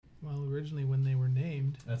Well, originally when they were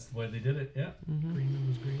named, That's the way they did it. Yeah. Greenman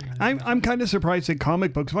was green. I'm kind of surprised at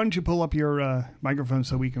comic books. Why don't you pull up your microphone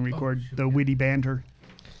so we can record the witty banter?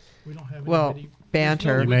 We don't have Well, any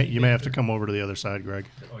banter. You may have to come over to the other side, Greg.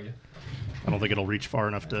 Oh, yeah. I don't think it'll reach far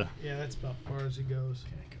enough to. Yeah, that's about as far as it goes.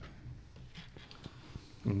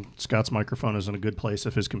 And Scott's microphone is in a good place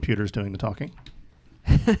if his computer's doing the talking.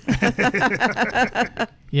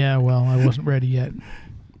 Yeah, well, I wasn't ready yet.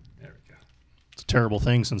 There we go. It's a terrible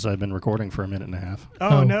thing since I've been recording for a minute and a half.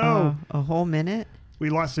 Oh, no. A whole minute? We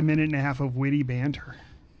lost a minute and a half of witty banter.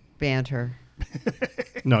 Banter.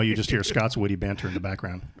 No, you just hear Scott's witty banter in the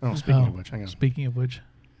background. Oh, speaking of which, hang on. Speaking of which,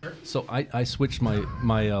 So I switched my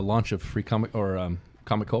launch of free comic or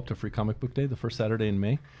comic co-op to free comic book day the first Saturday in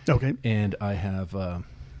May, Okay. and I have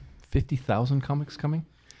 50,000 comics coming,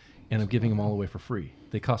 and I'm giving them all away for free.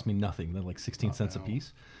 They cost me nothing. They're like 16 cents a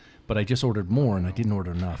piece, but I just ordered more, and I didn't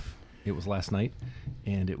order enough. It was last night,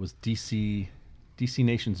 and it was DC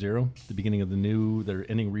Nation Zero, the beginning of they're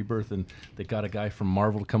ending Rebirth, and they got a guy from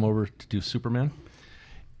Marvel to come over to do Superman,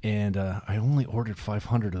 and I only ordered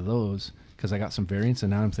 500 of those because I got some variants, and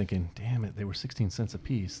now I'm thinking, damn it, they were 16 cents a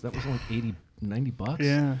piece. That was like 80, 90 bucks.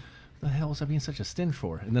 Yeah. The hell was I being such a stinge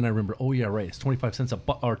for? And then I remember, oh yeah, right, it's 25 cents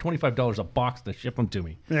or $25 a box to ship them to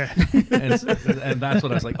me. Yeah. and that's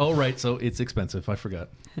what I was like, oh right, so it's expensive. I forgot.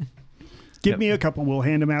 Give me a couple. We'll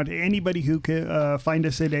hand them out. Anybody who can find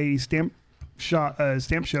us at a stamp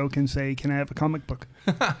show can say, can I have a comic book?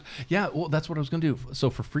 Yeah, well, that's what I was going to do. So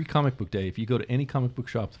for free comic book day, if you go to any comic book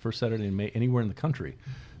shop the first Saturday in May, anywhere in the country,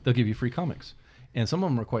 they'll give you free comics. And some of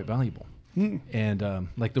them are quite valuable. And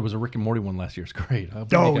like there was a Rick and Morty one last year. It's great. I'll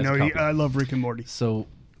bring you guys a copy. I love Rick and Morty. So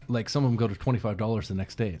like some of them go to $25 the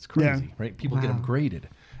next day. It's crazy, right? People get them graded.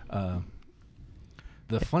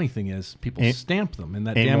 The funny thing is people stamp them, and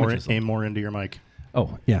that damages them. Aim more into your mic.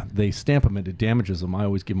 Oh, yeah. They stamp them, and it damages them. I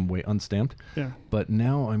always give them away unstamped. Yeah. But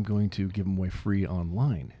now I'm going to give them away free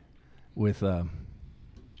online with, I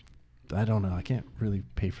don't know. I can't really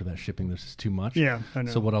pay for that shipping. This is too much. Yeah, I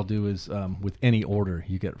know. So what I'll do is with any order,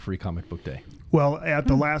 you get free comic book day. Well, at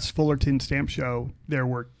the last Fullerton Stamp Show, there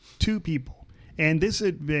were two people. And this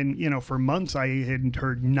had been, for months I hadn't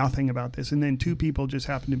heard nothing about this. And then two people just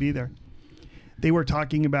happened to be there. They were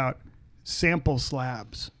talking about sample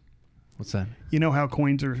slabs. What's that? You know how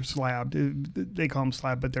coins are slabbed? They call them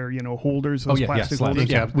slab, but they're, holders, those plastic slabs. holders.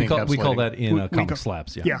 Yeah, we call that in comic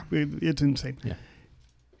slabs. Yeah. Yeah, it's insane. Yeah.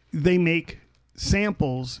 They make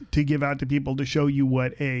samples to give out to people to show you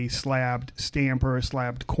what a slabbed stamp or a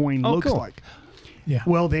slabbed coin looks cool. like. yeah.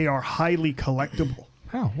 Well, they are highly collectible.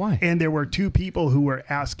 How? Why? And there were two people who were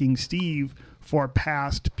asking Steve for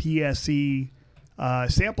past PSE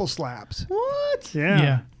sample slabs. What?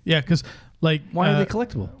 Yeah. Yeah, because like Why are they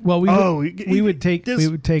collectible? Well, we would take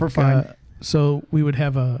for fun. So we would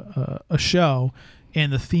have a show,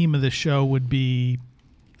 and the theme of the show would be,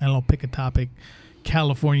 I don't know, pick a topic,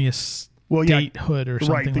 California statehood or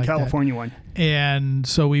something right, the like California one. And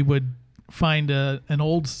so we would find an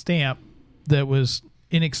old stamp that was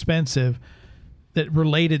inexpensive that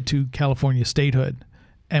related to California statehood,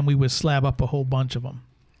 and we would slab up a whole bunch of them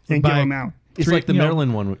And give them out. It's like the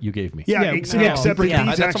Maryland one you gave me. Yeah, Yeah, except for yeah.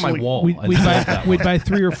 these That's on my actually, wall. We'd buy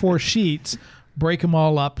 3 or 4 sheets, break them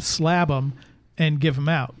all up, slab them, and give them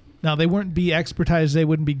out. Now, they wouldn't be expertized. They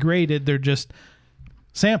wouldn't be graded. They're just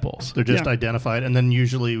samples. They're just identified, and then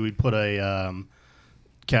usually we'd put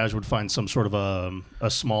Cash would find some sort of a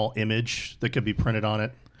small image that could be printed on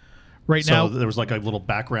it. Right So now, there was like a little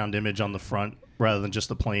background image on the front rather than just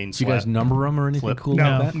the plain. Do you guys number them or anything Flip. cool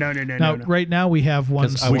no, like that? no. right now we have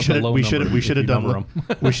ones. I want the low we number should have if you number done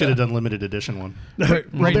 'em. we should have done limited edition one.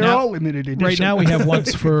 Right They're now, all limited edition. right now we have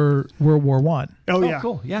ones for World War One, Oh, yeah.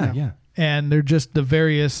 Cool. Yeah. and they're just the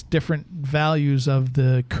various different values of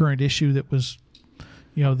the current issue that was,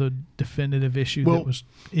 the definitive issue Well, that was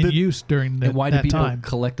in use during And why do that people time.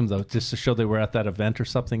 collect them though? Just to show they were at that event or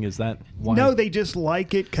something? Is that why? No, they just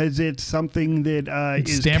like it because it's something that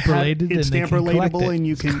It's is stamp related It's and they stamp can collect relatable, it. and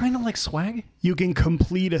you It's can kind of like swag.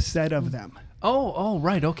 complete a set of them. Oh,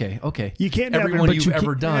 right. Okay. You can't have everyone it, you've but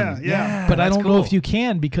ever done. Yeah. But I that's don't know cool. if you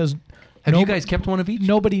can because Have you guys kept one of each?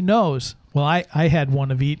 nobody knows. Well, I had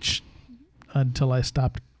one of each until I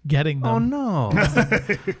stopped getting them. Oh no!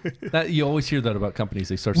 That you always hear that about companies.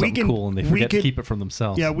 They start something cool and they forget to keep it for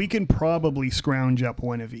themselves. Yeah, we can probably scrounge up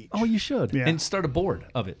one of each. Oh, you should. Yeah. And start a board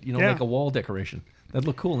of it. Yeah. Like a wall decoration. That'd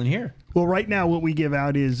look cool in here. Well, right now what we give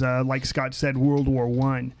out is, like Scott said, World War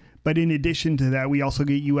I. But in addition to that, we also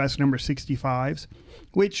get U.S. number 65s,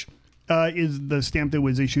 which is the stamp that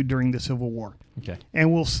was issued during the Civil War. Okay.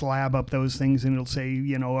 And we'll slab up those things, and it'll say,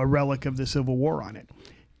 a relic of the Civil War on it.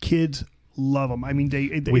 Kids love them. I mean,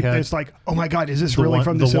 We had it's like, oh my God, is this really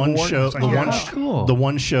from the Civil War? show? It's like, The yeah. one, Cool. the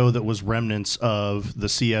one show that was remnants of the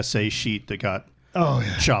CSA sheet that got Oh,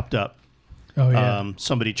 yeah. chopped up. Oh yeah.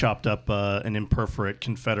 Somebody chopped up an imperforate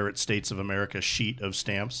Confederate States of America sheet of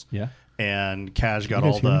stamps. Yeah. And Cash got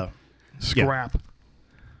guys all hear the Scrap.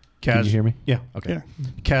 Cash, Can you hear me? Yeah. Okay. Yeah.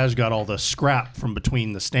 Cash got all the scrap from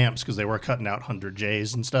between the stamps because they were cutting out 100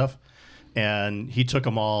 J's and stuff. And he took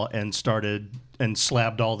them all and started and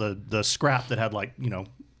slabbed all the scrap that had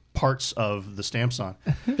parts of the stamps on.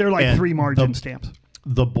 They're like And 3 margin the- stamps.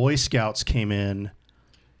 The Boy Scouts came in,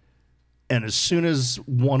 and as soon as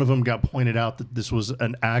one of them got pointed out that this was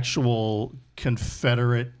an actual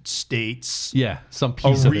Confederate States, Yeah. Some a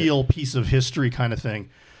piece of real piece of history kind of thing,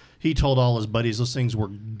 he told all his buddies those things were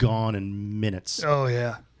gone in minutes. Oh,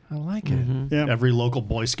 yeah. it. I like it. Yeah. Every local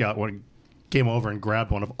Boy Scout came over and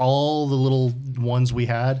grabbed one of all the little ones we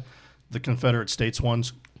had, the Confederate States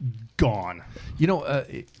ones, gone. You know,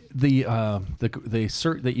 the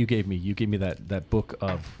cert that you gave me that book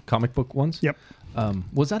of comic book ones. Yep.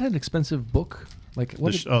 Was that an expensive book? Like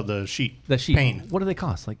what? The sheet. that sheet. Pain. What do they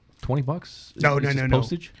cost? Like $20? No, Is no, this no, no.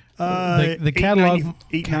 Postage. The catalog-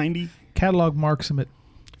 $8.90, Catalog marks them at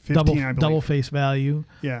 15, I believe. double face value,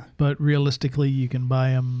 Yeah. but realistically, you can buy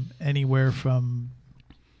them anywhere from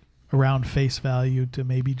around face value to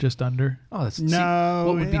maybe just under. Oh, that's No,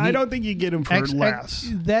 what would be I neat- don't think you get them for less.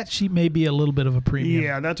 That sheet may be a little bit of a premium.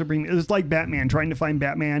 Yeah, that's a premium. It's like Batman. Trying to find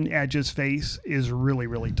Batman Edge's face is really,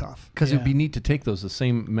 really tough. Because it'd be Yeah. neat to take those the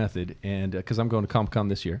same method, and because I'm going to Comic-Con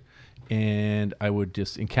this year, and I would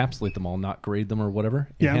just encapsulate them all, not grade them or whatever,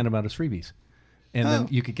 and Yeah. hand them out as freebies. And Oh. then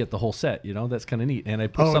you could get the whole set. You know, that's kind of neat. And I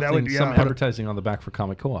put Oh, that would- yeah. some Put it- advertising on the back for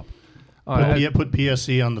Comic Co-op. Oh, Put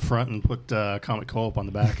PSC on the front and put Comic Co-op on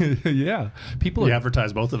the back. yeah, people. We Are,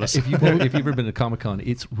 advertise both of us. if you've ever been to Comic-Con,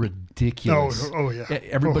 it's ridiculous. Oh, yeah.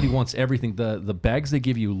 Everybody Oh. wants everything. The bags they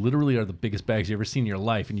give you literally are the biggest bags you ever seen in your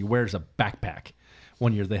life, and you wear it as a backpack.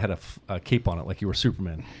 One year they had a cape on it like you were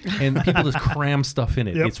Superman, and people just cram stuff in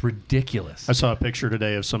it. Yep. It's ridiculous. I saw a picture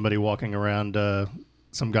today of somebody walking around.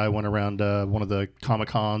 Some guy went around one of the Comic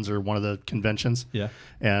Cons or one of the conventions, Yeah.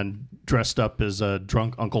 and dressed up as a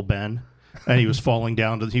drunk Uncle Ben. And he was falling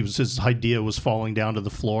down to his idea was falling down to the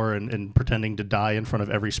floor and pretending to die in front of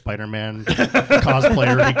every Spider-Man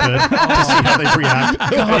cosplayer he could to see how they'd react.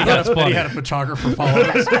 And he had a photographer follow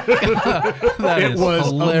us. That It is was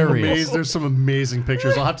hilarious. amazing. There's some amazing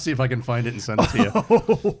pictures. I'll have to see if I can find it and send it to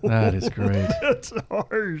you. That is great. That's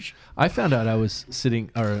harsh. I found out I was sitting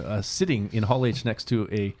in Hall H next to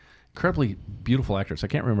a incredibly beautiful actress. I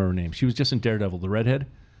can't remember her name. She was just in Daredevil, the redhead.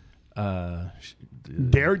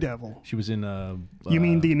 Daredevil. She was in. You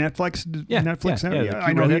mean the Netflix? yeah, Netflix? yeah, the I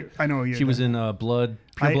cute know. redhead. I know. You. She was in Blood,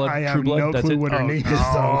 Pure Blood, I True have Blood. no That's clue it. what her name is,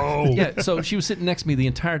 though. Yeah, so she was sitting next to me the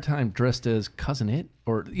entire time, dressed as Cousin It,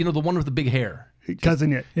 or the one with the big hair.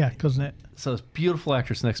 Cousin It. Yeah, cousin it. So this beautiful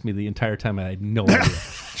actress next to me the entire time. I had no idea,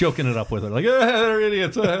 joking it up with her, like, they're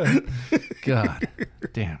idiots. God,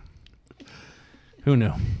 damn. Who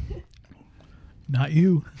knew? Not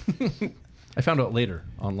you. I found out later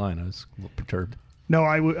online. I was a little perturbed. No,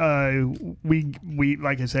 we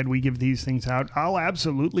like I said, we give these things out. I'll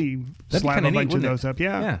absolutely That'd be slap kinda a neat, bunch of wouldn't it? those up.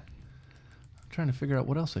 Yeah. Yeah. I'm trying to figure out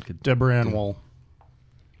what else I could. Deborah Ann Woll.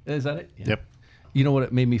 Is that it? Yeah. Yep. You know what?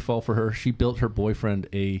 It made me fall for her. She built her boyfriend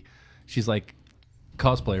she's like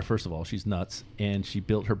cosplayer. First of all, she's nuts, and she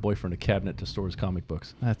built her boyfriend a cabinet to store his comic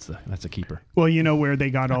books. That's a keeper. Well, you know where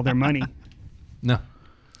they got all their money? No.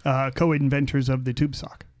 Co-inventors of the tube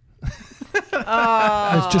sock.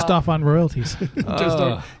 It's just off on royalties.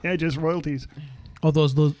 Just royalties. Oh,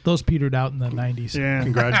 those petered out in the 90s. Yeah.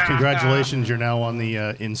 Congratulations, you're now on the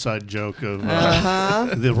inside joke of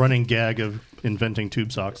the running gag of inventing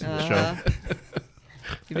tube socks in the show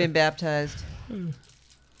You've been baptized.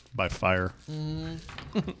 by fire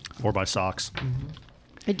or by socks.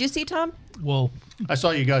 Did you see Tom? Well, I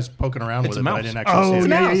saw you guys poking around It's with a it, but I mouse. didn't actually Oh, see it.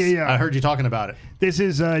 yeah, mouse. yeah. I heard you talking about it. This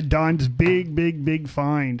is Don's big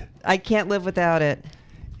find. I can't live without it.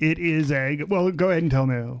 It is well, go ahead and tell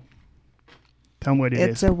me. Tell me what it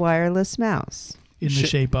It's is. a wireless mouse. in the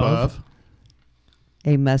shape of.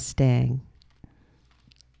 A Mustang.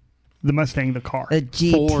 The Mustang, the car. A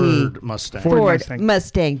GT. Ford Mustang. Ford Ford Mustang.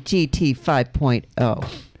 Mustang GT 5.0.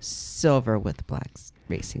 Silver with black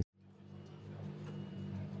racing.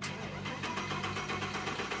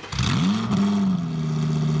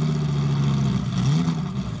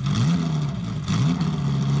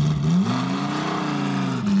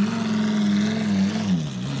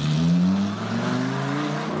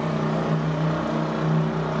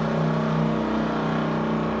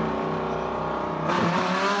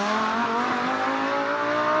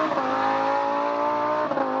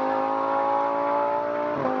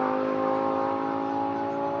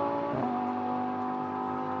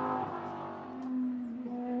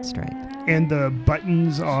 and the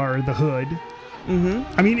buttons are the hood.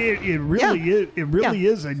 Mm-hmm. I mean, it really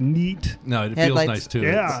is a neat. No, it feels Headlights. nice too.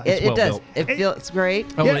 Yeah. It's It well does. built. It feels great.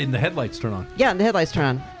 Oh, Yeah. and the headlights turn on. Yeah, and the headlights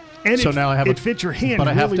turn on. And So it, now I have it a- fits your hand. But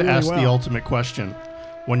I have really, to really ask the well. ultimate question.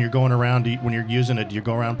 When you're going around, when you're using it, do you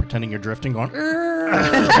go around pretending you're drifting going,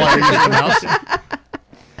 while you're using the mouse?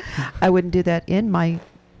 I wouldn't do that in my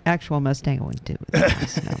actual Mustang. I wouldn't do it with the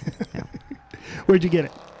mouse. No. Where'd you get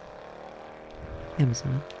it?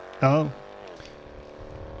 Amazon. Oh,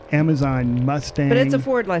 Amazon Mustang. But it's a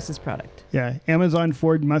Ford licensed product. Yeah, Amazon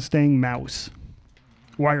Ford Mustang mouse,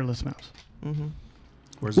 wireless mouse. Mm-hmm.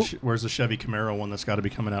 Where's the Chevy Camaro one that's got to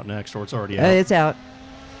be coming out next, or it's already out? It's out.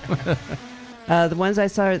 The ones I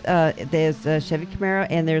saw, there's a Chevy Camaro,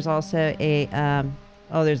 and there's also a,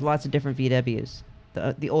 there's lots of different VWs.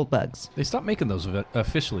 The old Bugs. They stopped making those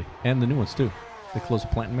officially, and the new ones too. They closed a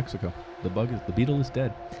plant in Mexico. The Beetle is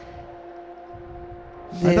dead.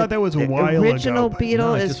 I thought that was a while ago, original but- Beetle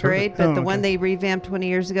No, I is just heard great, it. but Oh, the one okay. they revamped 20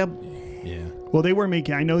 years ago, Yeah. Well, they were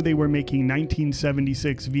making. I know they were making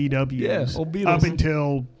 1976 VWs Yeah, old Beetles. up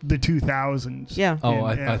until the 2000s. yeah. Oh,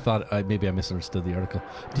 And, I thought maybe I misunderstood the article.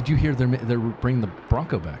 Did you hear they're bringing the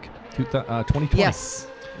Bronco back? 2020. Yes.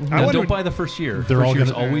 I Now, wonder- don't buy the first year. They're First all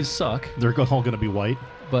years gonna- always suck, They're all going to be white.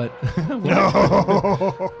 but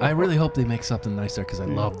No. I really hope they make something nice there because I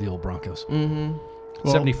love the old Broncos. Mm-hmm.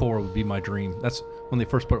 Well- 74 would be my dream. That's when they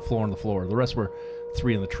first put floor on the floor. The rest were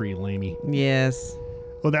 3 in the tree, lamey. Yes.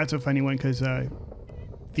 Well, that's a funny one because the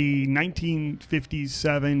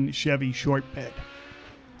 1957 Chevy short bed,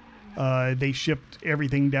 they shipped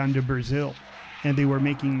everything down to Brazil, and they were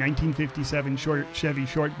making 1957 Chevy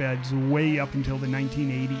short beds way up until the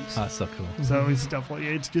 1980s. Ah, so cool. So it's stuff like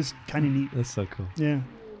it's just kind of neat. That's so cool. Yeah.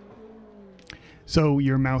 So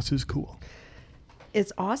your mouse is cool.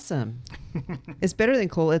 It's awesome. It's better than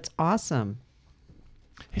cool. It's awesome.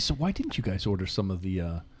 Hey, so why didn't you guys order some of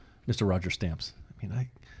the Mr. Rogers stamps? I mean,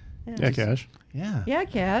 Yeah, Cash. yeah. Yeah,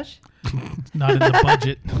 Cash. Not in the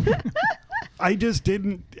budget. I just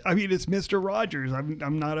didn't. I mean, it's Mr. Rogers.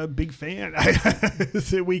 I'm not a big fan.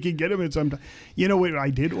 So we can get him at some time. You know what? I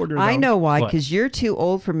did order. I though? know why, What? because you're too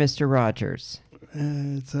old for Mr. Rogers.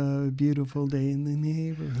 It's a beautiful day in the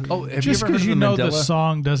neighborhood. Oh, have Just you ever heard because of you the know the Mandela?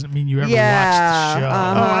 song doesn't mean you ever Yeah, watched the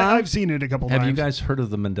show. I've seen it a couple Have times. you guys heard of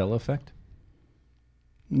the Mandela effect?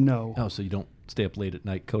 No. Oh, so you don't stay up late at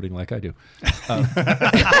night coding like I do.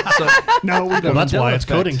 No, we Well, don't. that's Mandela why it's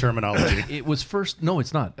effect. coding terminology. It was first. No,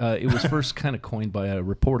 it's not. It was first kind of coined by a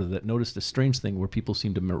reporter that noticed a strange thing where people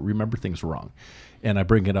seem to remember things wrong, and I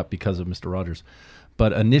bring it up because of Mr. Rogers.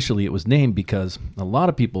 But initially, it was named because a lot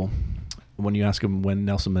of people, when you ask them when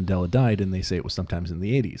Nelson Mandela died, and they say it was sometimes in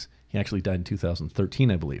the 80s. He actually died in 2013,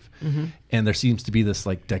 I believe. And there seems to be this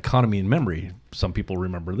like dichotomy in memory. Some people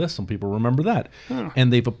remember this, some people remember that.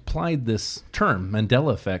 And they've applied this term,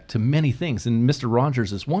 Mandela effect, to many things. And Mr.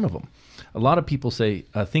 Rogers is one of them. A lot of people say,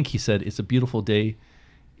 I think he said, it's a beautiful day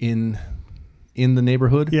in the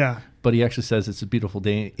neighborhood. Yeah. But he actually says it's a beautiful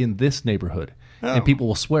day in this neighborhood. Oh. And people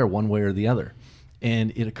will swear one way or the other.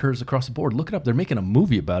 And it occurs across the board. Look it up. They're making a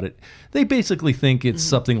movie about it. They basically think it's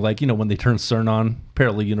something like, when they turn CERN on,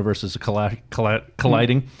 parallel universes are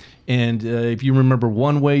colliding. And if you remember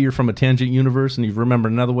one way, you're from a tangent universe, and you remember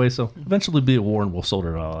another way. So eventually be a war, and we'll sort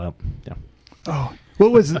it all out. Yeah. Oh,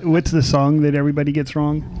 what's the song that everybody gets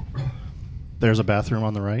wrong? There's a bathroom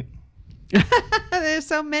on the right. There's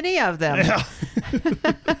so many of them.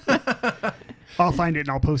 I'll find it and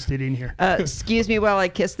I'll post it in here. Excuse me while I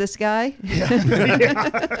kiss this guy. There's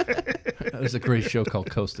a great show called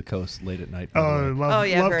Coast to Coast late at night. by the way. Love, Oh,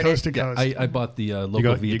 yeah, I've love heard Coast it. to Yeah, Coast. I bought the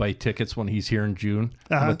local you- VBite tickets when he's here in June.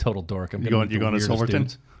 I'm Uh-huh. a total dork. I'm You gonna going- meet you the going to weirdest Silverton?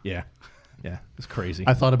 dudes. Yeah. Yeah. It's crazy.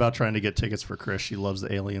 I thought about trying to get tickets for Chris. She loves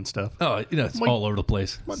the alien stuff. Oh, it's Like- all over the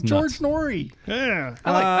place. It's George nuts. Norrie. yeah.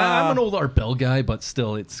 I'm an old Art Bell guy, but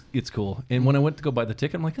still, it's cool. And when I went to go buy the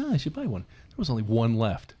ticket, I'm like, I should buy one. There was only one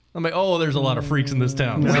left. I'm like, there's a lot of freaks in this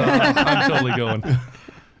town. So I'm totally going.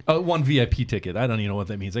 One VIP ticket. I don't even know what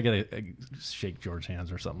that means. I gotta shake George's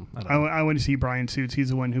hands or something. I don't know. I want to see Brian Suits. He's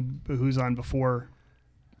the one who's on before.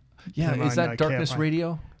 Yeah, Come is on, that Darkness KFI.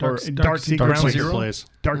 Radio? Dark Or- Dark Secret Ground Place. Zero? Place.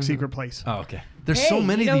 Dark Secret Place. Oh, okay. There's Hey, so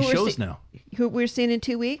many you of know these who we're shows see- now. Who we're seeing in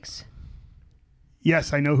 2 weeks?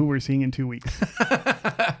 Yes, I know who we're seeing in 2 weeks.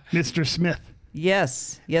 Mr. Smith.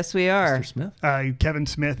 Yes. Yes, we are. Mr. Smith? Kevin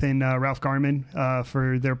Smith and Ralph Garman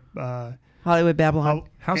for their. Hollywood Babylon.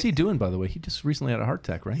 How's he doing, by the way? He just recently had a heart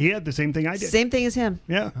attack, right? He had the same thing I did. Same thing as him.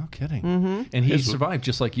 Yeah. No kidding. Mm-hmm. And he His- survived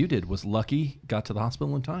just like you did. Was lucky, got to the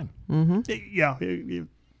hospital in time. Yeah.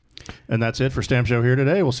 And that's it for Stamp Show here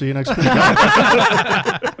today. We'll see you next week.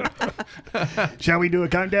 Shall we do a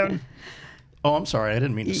countdown? Oh, I'm sorry. I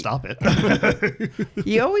didn't mean to stop it.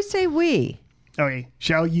 You always say we. Okay,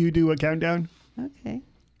 shall you do a countdown? Okay.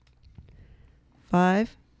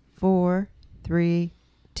 5, 4, 3,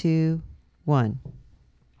 2, 1.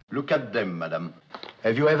 Look at them, madam.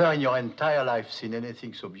 Have you ever in your entire life seen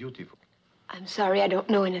anything so beautiful? I'm sorry, I don't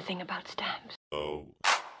know anything about stamps.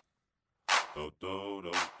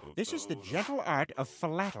 This is the gentle art of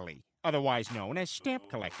philately, otherwise known as stamp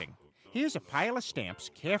collecting. Here's a pile of stamps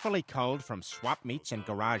carefully culled from swap meets and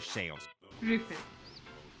garage sales. Rufus,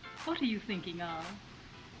 what are you thinking of?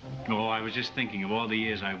 Oh, I was just thinking of all the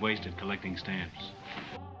years I wasted collecting stamps.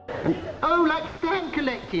 Oh, like stamp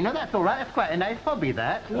collecting. No, that's all right. That's quite a nice hobby,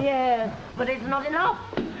 that. Yes, but it's not enough.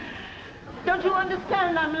 Don't you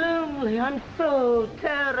understand? I'm lonely. I'm so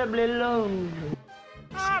terribly lonely.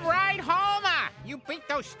 All right, Homer! You beat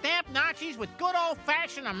those stamp Nazis with good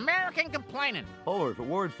old-fashioned American complaining. Homer, if it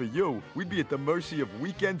weren't for you, we'd be at the mercy of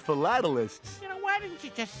weekend philatelists. You know, why didn't you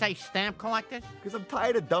just say stamp collectors? Because I'm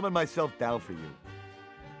tired of dumbing myself down for you.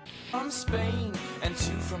 From Spain and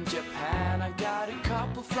 2 from Japan, I got a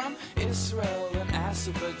couple from Israel and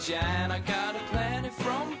Azerbaijan. I got a plenty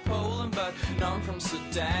from Poland, but none from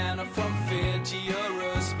Sudan or from Fiji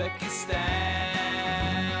or Uzbekistan.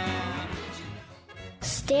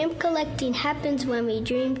 Stamp collecting happens when we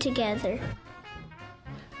dream together.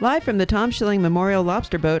 Live from the Tom Schilling Memorial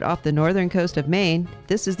Lobster Boat off the northern coast of Maine,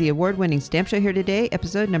 this is the award-winning Stamp Show Here Today,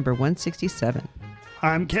 episode number 167.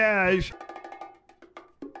 I'm Cash.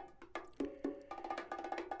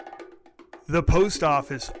 The post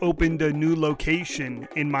office opened a new location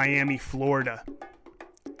in Miami, Florida.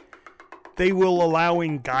 They will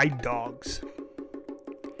allowing guide dogs.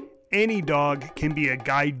 Any dog can be a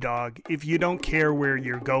guide dog if you don't care where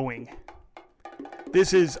you're going.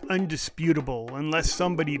 This is undisputable unless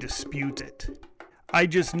somebody disputes it. I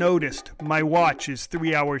just noticed my watch is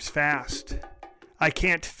 3 hours fast. I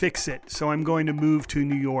can't fix it, so I'm going to move to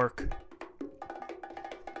New York.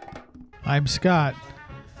 I'm Scott.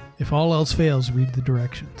 If all else fails, read the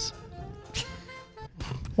directions.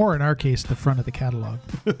 Or in our case, the front of the catalog.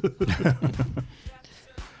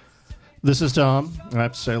 This is Tom. I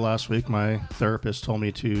have to say, last week my therapist told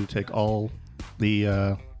me to take all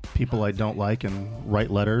the people I don't like and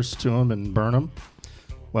write letters to them and burn them.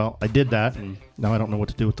 Well, I did that, and now I don't know what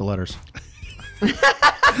to do with the letters.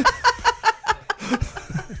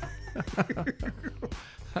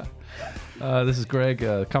 This is Greg,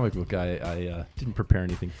 comic book guy. I didn't prepare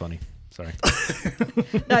anything funny. Sorry.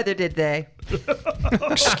 Neither did they.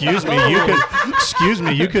 Excuse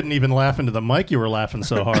me, you couldn't even laugh into the mic. You were laughing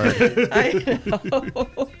so hard. I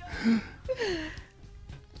know.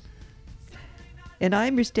 And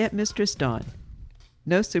I'm your stamp mistress, Dawn.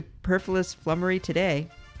 No superfluous flummery today.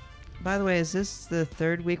 By the way, is this the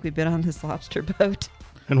 3rd week we've been on this lobster boat?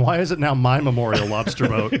 And why is it now my memorial lobster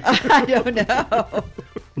boat? I don't know.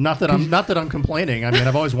 Not that I'm complaining. I mean,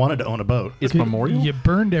 I've always wanted to own a boat. It's memorial? You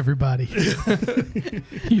burned everybody. You're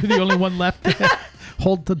the only one left to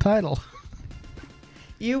hold the title.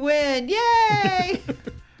 You win. Yay!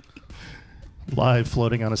 Live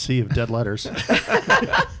floating on a sea of dead letters.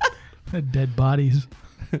 Dead bodies.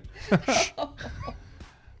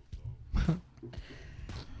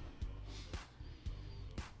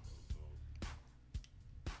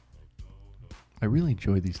 I really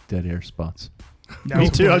enjoy these dead air spots. Me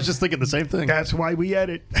too. I was just thinking the same thing. That's why we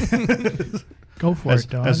edit. Go for it,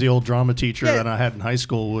 Don. As the old drama teacher that I had in high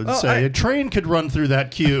school would say, a train could run through that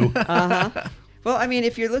queue. Uh-huh. Well, I mean,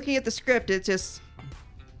 if you're looking at the script, it's just...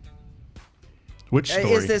 Which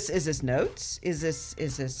story? Is this notes? Is this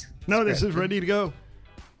No, this scripted? is ready to go.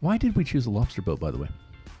 Why did we choose a lobster boat, by the way?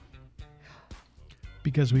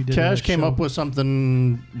 Because we did. Cash came up with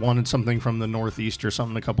wanted something from the Northeast or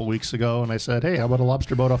something a couple weeks ago, and I said, hey, how about a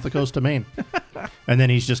lobster boat off the coast of Maine? And then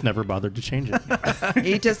he's just never bothered to change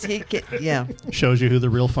it. Yeah. Shows you who the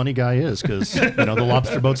real funny guy is, because, the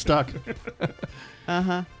lobster boat stuck.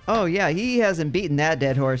 Uh-huh. Oh, yeah, he hasn't beaten that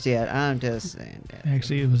dead horse yet. I'm just saying.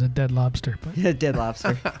 Actually, it was a dead lobster. But dead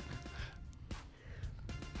lobster.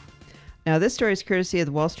 Now, this story is courtesy of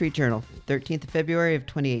the Wall Street Journal, 13th of February of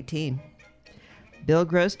 2018. Bill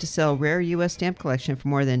Gross to sell rare U.S. stamp collection for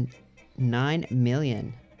more than $9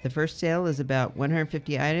 million. The first sale is about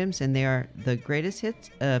 150 items, and they are the greatest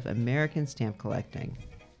hits of American stamp collecting.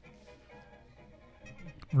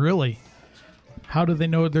 Really? How do they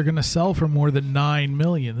know they're going to sell for more than $9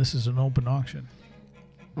 million? This is an open auction.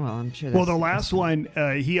 Well, I'm sure. Well, the last one,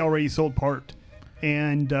 he already sold part,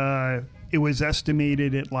 and it was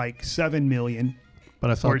estimated at like $7 million.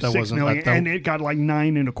 But I thought or that $6 wasn't million, and it got like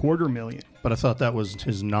 $9.25 million. But I thought that was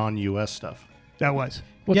his non-U.S. stuff. That was.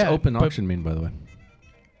 What's open auction mean, by the way?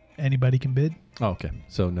 Anybody can bid. Oh, okay.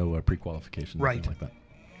 So no pre-qualification. Right. Anything like that.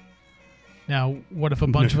 Now, what if a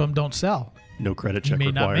bunch of them don't sell? No credit You check may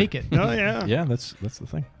required. not make it. Oh, yeah. Yeah, that's the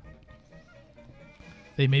thing.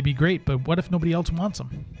 They may be great, but what if nobody else wants them?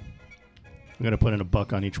 I'm going to put in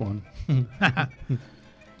 $1 on each one.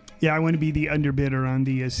 Yeah, I want to be the underbidder on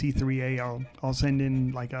the C3A. I'll send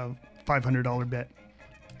in like a $500 bet.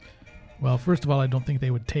 Well, first of all, I don't think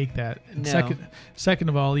they would take that. And No. second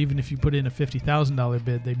of all, even if you put in a $50,000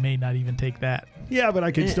 bid, they may not even take that. Yeah, but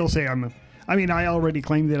I could still say I already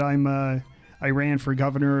claimed that I ran for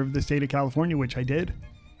governor of the state of California, which I did.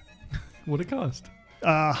 What it cost?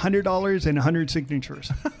 $100 and 100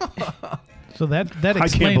 signatures. So that I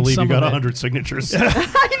explains can't believe some you got of it. 100 signatures.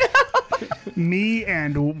 Me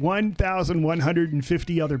and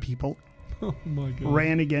 1,150 other people Oh my god.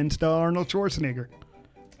 ran against Arnold Schwarzenegger.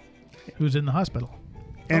 Who's in the hospital.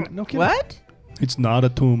 And no kidding. What? It's not a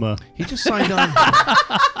tumor. He just signed on.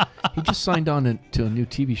 He just signed on to a new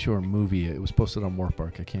TV show or movie. It was posted on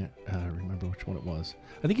Warpark. I can't remember which one it was.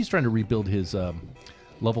 I think he's trying to rebuild his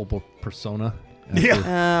lovable persona.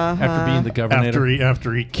 After being the governor.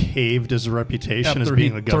 After he caved his reputation as After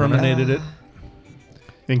being he the governor. terminated it.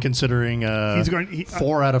 And considering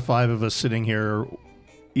 4 out of 5 of us sitting here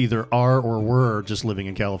either are or were just living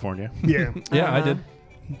in California. Yeah. Yeah, I did.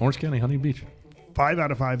 Orange County, Huntington Beach. 5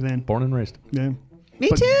 out of 5 then. Born and raised. Yeah. Me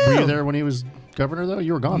But too. were you there when he was governor, though?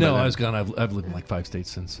 You were gone. No, by then. I was gone. I've lived in like 5 states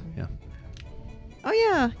since. Yeah. Oh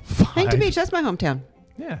yeah, Huntington Beach. That's my hometown.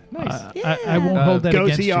 Yeah, nice. I won't hold that Go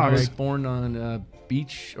against see you. ours. I was Greg. born on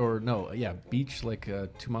beach, beach like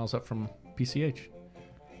 2 miles up from PCH.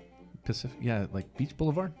 Pacific, like Beach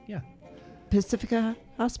Boulevard. Yeah. Pacifica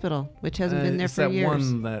Hospital, which hasn't been there it's for that years.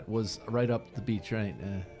 one that was right up the beach, right?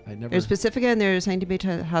 I never. There's Pacifica and there's Huntington Beach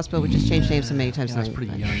Hospital, which has changed names so many times. Yeah, I was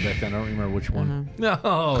pretty young back then. I don't remember which one. No.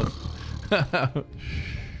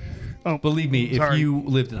 Oh, believe me, sorry. if you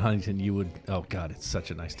lived in Huntington, you would. Oh God, it's such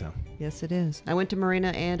a nice town. Yes, it is. I went to Marina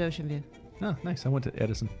and Ocean View. Oh, nice. I went to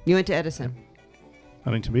Edison. You went to Edison.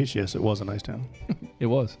 Huntington Beach, yes, it was a nice town. It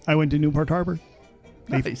was. I went to Newport Harbor.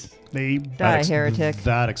 Nice. They Die, heretic.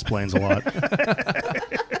 That explains a lot.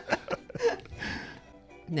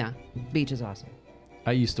 No, beach is awesome.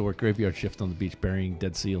 I used to work graveyard shift on the beach burying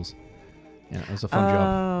dead seals. Yeah, it was a fun job.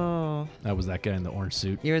 Oh, I was that guy in the orange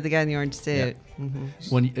suit. you were the guy in the orange suit. Yeah. Mm-hmm.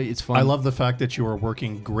 When it's fun. I love the fact that you were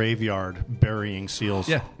working graveyard burying seals.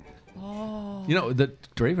 Yeah. Oh. You know, the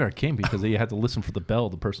graveyard came because you had to listen for the bell,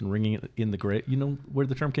 the person ringing it in the grave. You know where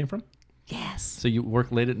the term came from? Yes. So you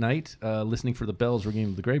work late at night, listening for the bells ringing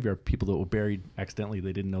in the graveyard. People that were buried accidentally,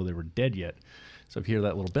 they didn't know they were dead yet. So if you hear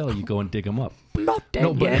that little bell, you go and dig them up. Not dead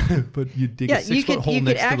No, yet. but you dig Yeah, a 6 you foot could hole you could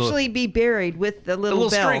next to actually be buried with the the little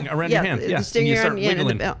little bell. string around your hand. The Yeah, string and you around start the end of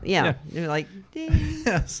the wiggling. bell. Yeah. You're like, ding.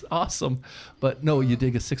 Yes, awesome. But no, you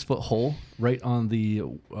dig a 6 foot hole right on the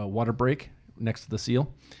water break next to the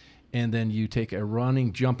seal. And then you take a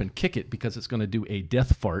running jump and kick it because it's going to do a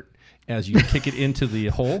death fart as you kick it into the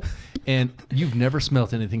hole. And you've never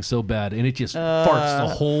smelt anything so bad. And it just farts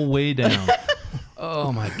the whole way down.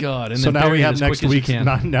 Oh, my God. And So then now bury we it have as next quick as you week's.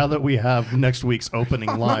 can. Now that we have next week's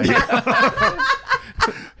opening line.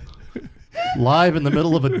 Live in the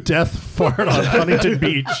middle of a death fart on Huntington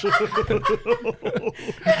Beach.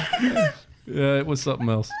 Yeah, it was something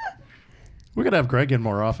else. We're gonna have Greg in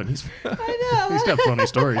more often. He's got funny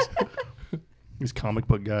stories. These comic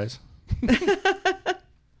book guys.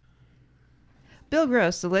 Bill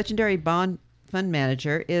Gross, the legendary bond fund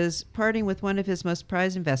manager, is parting with one of his most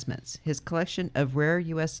prized investments, his collection of rare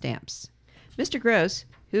U.S. stamps. Mr. Gross,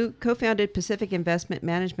 who co-founded Pacific Investment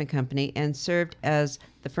Management Company and served as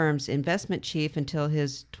the firm's investment chief until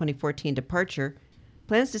his 2014 departure,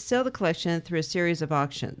 plans to sell the collection through a series of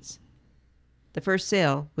auctions. The first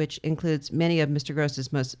sale, which includes many of Mr.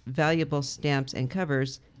 Gross's most valuable stamps and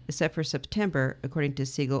covers, is set for September, according to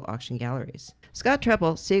Siegel Auction Galleries. Scott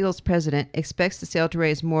Treble, Siegel's president, expects the sale to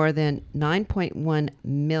raise more than $9.1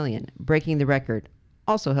 million, breaking the record,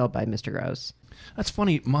 also held by Mr. Gross. That's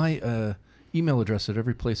funny. My email address at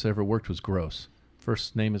every place I ever worked was Gross.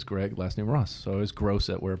 First name is Greg, last name Ross. So I was Gross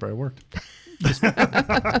at wherever I worked. Just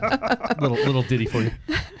little ditty for you.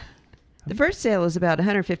 The first sale is about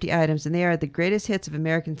 150 items, and they are the greatest hits of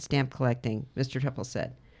American stamp collecting, Mr. Treble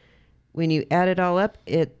said. When you add it all up,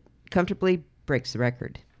 it comfortably breaks the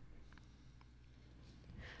record.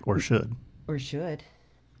 Or should. Or should.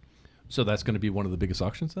 So that's going to be one of the biggest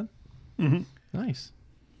auctions then? Mm-hmm. Nice.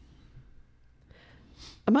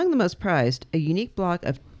 Among the most prized, a unique block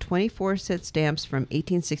of 24 set stamps from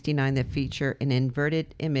 1869 that feature an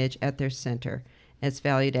inverted image at their center. It's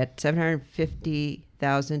valued at $750,000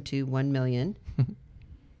 to $1 million.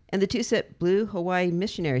 and the 2-cent blue Hawaii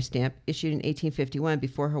missionary stamp issued in 1851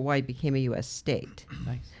 before Hawaii became a U.S. state.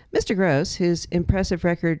 Nice. Mr. Gross, whose impressive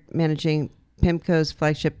record managing PIMCO's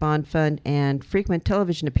flagship bond fund and frequent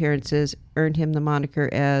television appearances earned him the moniker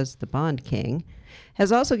as the Bond King,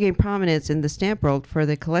 has also gained prominence in the stamp world for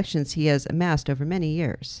the collections he has amassed over many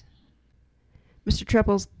years. Mr.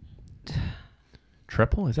 Trepple's...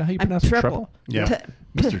 Treple? Is that how you pronounce it? Treple? Yeah.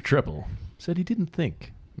 Mr. Treple said he didn't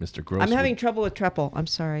think Mr. Gross I'm having trouble with Treple. I'm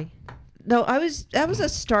sorry. No, that was a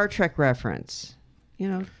Star Trek reference. You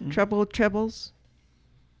know, trouble with trebles.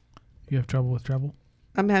 You have trouble with treble?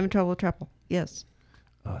 I'm having trouble with Treple. Yes.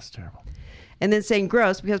 Oh, that's terrible. And then saying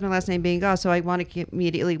Gross because my last name being Goss, so I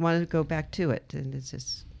immediately wanted to go back to it. And it's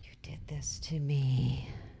just, you did this to me.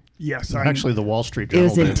 Yes, actually, the Wall Street It Journal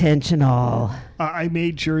was did. intentional. I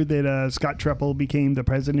made sure that Scott Treple became the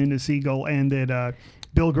president of Siegel and that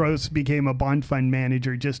Bill Gross became a bond fund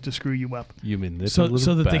manager just to screw you up. You mean this? So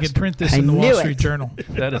that they could print this in the Wall Street Journal.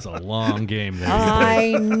 That is a long game there.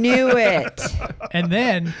 I knew it. And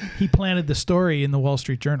then he planted the story in the Wall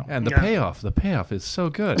Street Journal. And the payoff is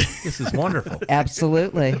so good. This is wonderful.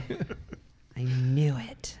 Absolutely. I knew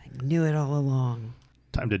it. I knew it all along.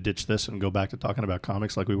 Time to ditch this and go back to talking about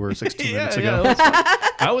comics like we were 16 minutes ago.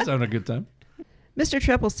 I was having a good time. Mr.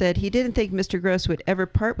 Treple said he didn't think Mr. Gross would ever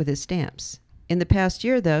part with his stamps. In the past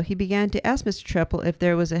year, though, he began to ask Mr. Treple if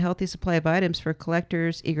there was a healthy supply of items for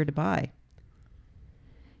collectors eager to buy.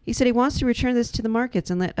 He said he wants to return this to the markets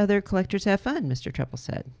and let other collectors have fun, Mr. Treple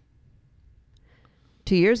said.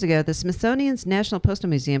 2 years ago, the Smithsonian's National Postal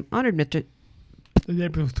Museum honored Mr.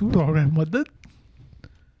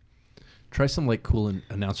 Try some cool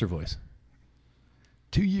announcer voice.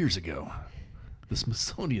 2 years ago, the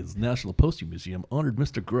Smithsonian's National Postal Museum honored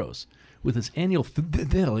Mr. Gross with his annual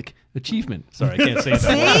Fidelity Achievement. Sorry, I can't say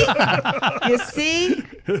that. You see?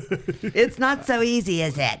 It's not so easy,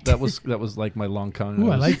 is it? That was like my long con.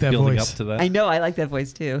 Ooh, I like that building voice. up to that. I know, I like that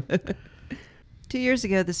voice too. 2 years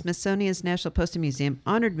ago, the Smithsonian's National Postal Museum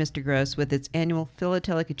honored Mr. Gross with its annual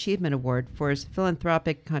Philatelic Achievement Award for his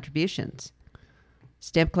philanthropic contributions.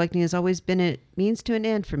 Stamp collecting has always been a means to an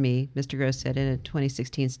end for me, Mr. Gross said in a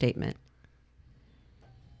 2016 statement.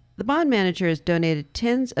 The bond manager has donated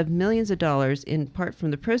tens of millions of dollars in part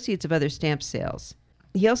from the proceeds of other stamp sales.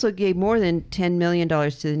 He also gave more than $10 million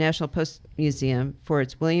to the National Post Museum for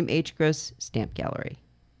its William H. Gross Stamp Gallery.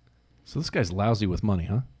 So this guy's lousy with money,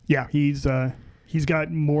 huh? Yeah, he's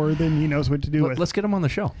got more than he knows what to do with. Let's get him on the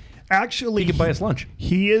show. Actually, he can buy us lunch.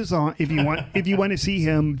 He is on. If you want to see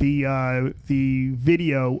him, the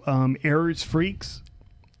video Errors Freaks.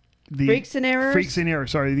 Freaks and Errors. Freaks and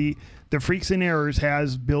Errors. Sorry, the Freaks and Errors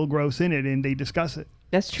has Bill Gross in it, and they discuss it.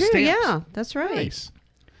 That's true. Stamps. Yeah, that's right. Nice.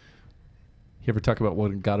 You ever talk about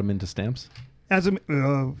what got him into stamps?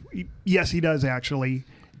 Yes, he does actually.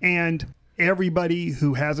 And everybody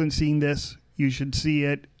who hasn't seen this, you should see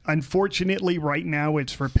it. Unfortunately, right now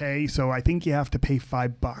it's for pay, so I think you have to pay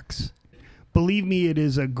 $5. Believe me, it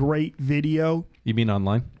is a great video. You mean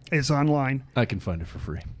online? It's online. I can find it for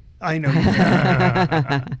free. I know.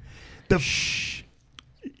 The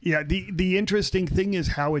interesting thing is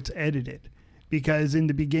how it's edited, because in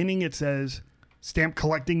the beginning it says stamp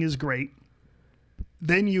collecting is great.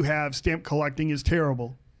 Then you have stamp collecting is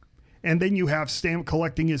terrible. And then you have stamp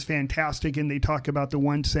collecting is fantastic, and they talk about the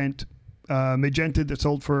 1 cent magenta that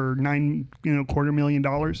sold for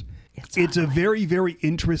 $250,000. It's a very, very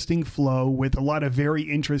interesting flow with a lot of very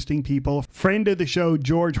interesting people. Friend of the show,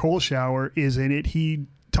 George Holshauer, is in it. He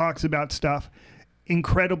talks about stuff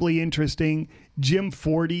incredibly interesting. Jim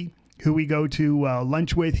Forty, who we go to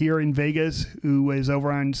lunch with here in Vegas, who is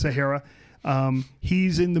over on Sahara.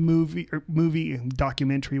 He's in the movie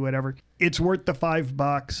documentary, whatever. It's worth the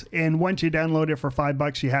 $5, and once you download it for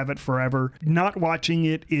 $5, you have it forever. Not watching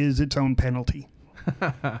it is its own penalty.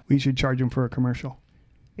 We should charge him for a commercial.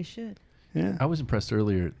 We should. Yeah. I was impressed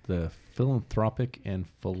earlier. The philanthropic and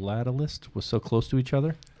philatelist was so close to each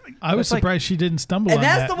other. I was surprised she didn't stumble on that.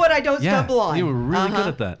 And that's the one I don't stumble on. You were really good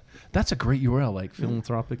at that. That's a great URL, like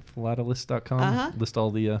philanthropicphilatelist.com. List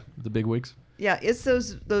all the big wigs. Yeah, it's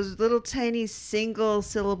those little tiny single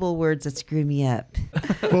syllable words that screw me up.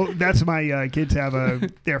 Well, that's my kids have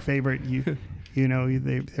their favorite.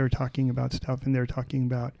 They're talking about stuff, and they're talking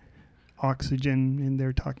about oxygen, and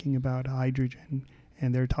they're talking about hydrogen,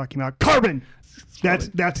 and they're talking about carbon.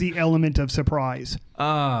 That's the element of surprise.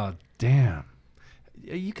 Ah, damn.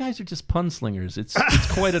 You guys are just pun slingers. It's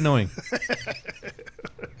quite annoying.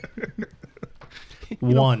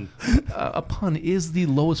 A pun is the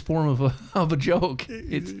lowest form of a joke.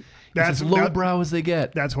 It's as lowbrow as they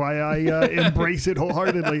get. That's why I embrace it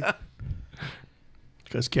wholeheartedly.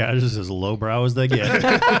 Because Cash is as lowbrow as they get.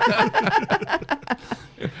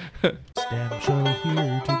 Stamp show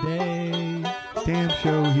here today. Stamp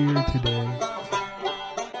show here today.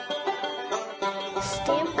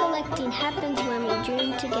 Stamp collecting happens when we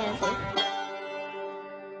dream together.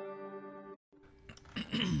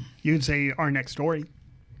 You'd say our next story.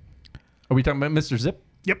 Are we talking about Mr. Zip?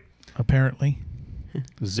 Yep. Apparently.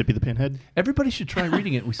 Zippy the Pinhead. Everybody should try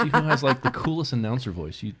reading it. We see who has like the coolest announcer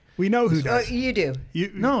voice. We know who does. You do.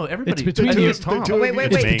 No, everybody. It's between I think you. it's Tom. Oh, wait.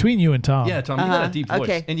 It's between you and Tom. Yeah, Tom, you got a deep voice.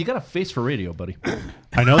 Okay. And you got a face for radio, buddy.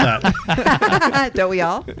 I know that. Don't we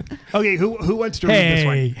all? Okay, who wants to read this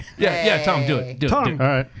one? Hey. Yeah, Tom, do it. Do Tom. it. All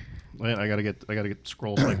right. Wait, I gotta get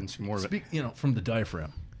scroll so I can see more of it. Speak, from the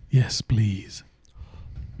diaphragm. Yes, please.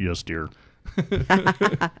 Yes, dear.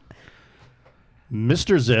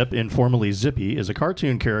 Mr. Zip, informally Zippy, is a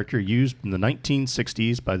cartoon character used in the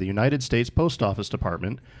 1960s by the United States Post Office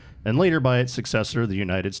Department and later by its successor, the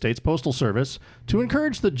United States Postal Service, to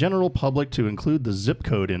encourage the general public to include the zip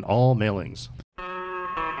code in all mailings.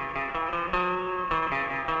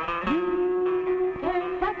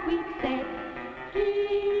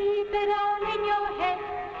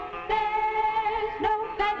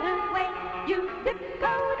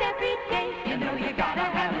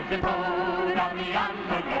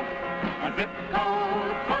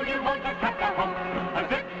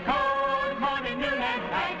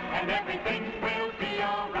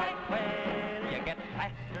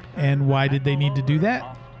 And why did they need to do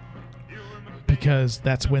that? Because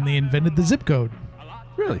that's when they invented the zip code.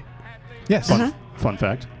 Really? Yes. Fun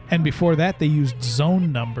fact. And before that, they used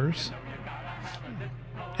zone numbers.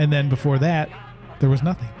 And then before that, there was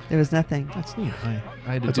nothing. There was nothing. That's neat. I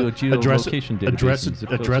had to do a geolocation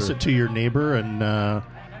database. Address it to your neighbor and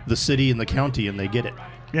the city and the county, and they get it.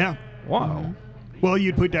 Yeah. Wow. Well,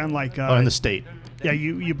 you'd put down like... in the state. Yeah,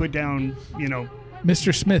 you put down,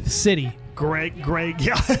 Mr. Smith City. Greg,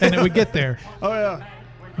 yeah. And it would get there. Oh, yeah.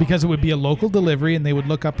 Because it would be a local delivery, and they would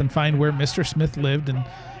look up and find where Mr. Smith lived. And,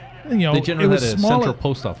 they generally it was had a small, central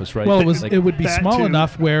post office, right? Well, Like, it would be small too.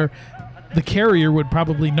 enough where the carrier would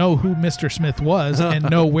probably know who Mr. Smith was and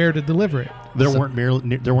know where to deliver it. There weren't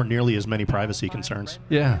nearly as many privacy concerns.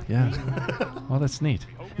 Yeah. Well, that's neat.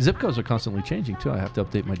 Zip codes are constantly changing, too. I have to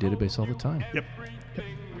update my database all the time. Yep.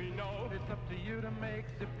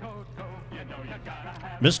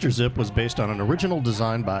 Mr. Zip was based on an original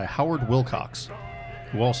design by Howard Wilcox,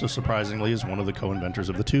 who also surprisingly is one of the co-inventors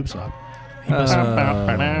of the tube saw.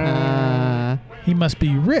 He must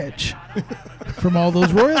be rich from all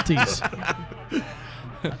those royalties.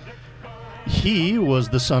 He was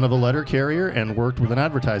the son of a letter carrier and worked with an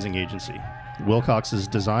advertising agency. Wilcox's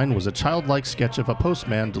design was a childlike sketch of a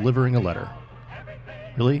postman delivering a letter.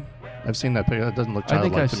 Really? I've seen that picture. That doesn't look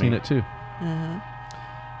childlike to me. I think I've seen it too.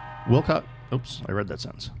 Wilcox... Oops, I read that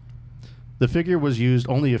sentence. The figure was used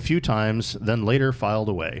only a few times, then later filed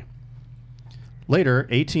away. Later,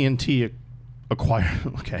 AT&T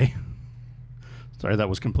acquired... Okay. Sorry, that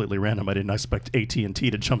was completely random. I didn't expect AT&T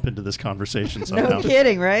to jump into this conversation somehow. No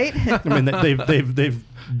kidding, right? I mean, they've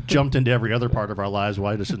jumped into every other part of our lives.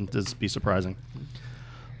 Why shouldn't this be surprising?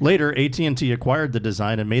 Later, AT&T acquired the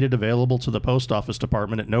design and made it available to the post office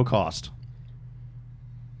department at no cost.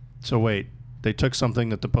 So wait, they took something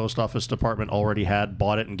that the post office department already had,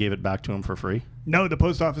 bought it, and gave it back to them for free? No, the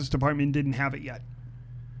post office department didn't have it yet.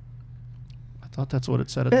 I thought that's what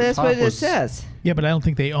it said at But the that's top. what it says. Yeah, but I don't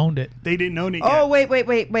think they owned it. They didn't own it yet. Oh, wait.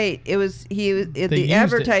 It was the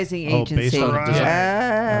advertising used agency.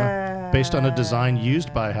 Based on a design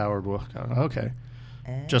used by Howard Wilcox. Okay.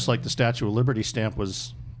 Just like the Statue of Liberty stamp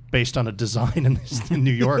was based on a design in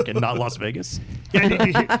New York and not Las Vegas.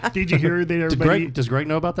 Yeah, did you hear that everybody... Does Greg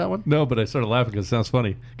know about that one? No, but I started laughing because it sounds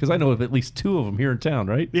funny. Because I know of at least two of them here in town,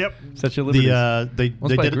 right? Yep. Statue of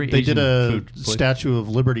Liberty. They did a Statue of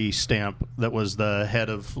Liberty stamp that was the head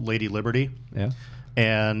of Lady Liberty. Yeah.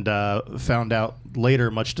 And found out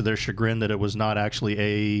later, much to their chagrin, that it was not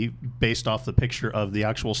actually based off the picture of the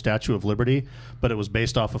actual Statue of Liberty, but it was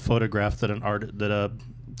based off a photograph that a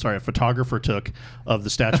photographer took of the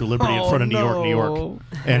Statue of Liberty in front of New York,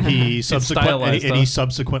 and he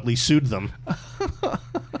subsequently sued them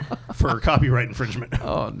for copyright infringement.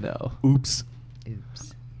 Oh no! Oops.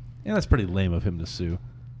 Yeah, that's pretty lame of him to sue.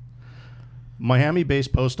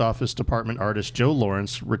 Miami-based post office department artist Joe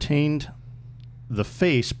Lawrence retained the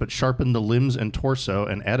face but sharpened the limbs and torso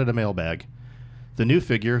and added a mailbag. The new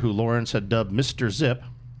figure, who Lawrence had dubbed Mr. Zip,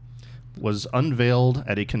 was unveiled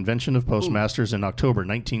at a convention of postmasters in October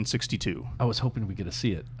 1962. I was hoping we get to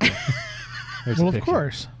see it. Well, of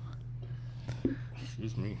course.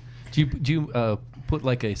 Excuse me. Do you put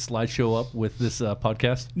like a slideshow up with this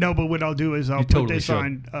podcast? No, but what I'll do is I'll You put totally this should.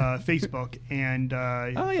 on Facebook, and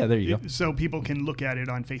Oh, yeah, there you go. so people can look at it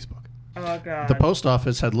on Facebook. Oh, God. The post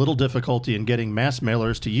office had little difficulty in getting mass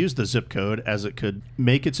mailers to use the zip code, as it could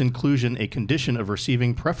make its inclusion a condition of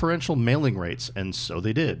receiving preferential mailing rates, and so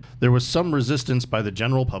they did. There was some resistance by the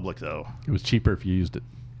general public, though. It was cheaper if you used it.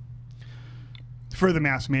 For the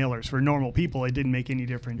mass mailers, for normal people, it didn't make any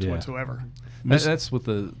difference Yeah. whatsoever. That's with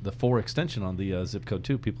the 4 extension on the zip code,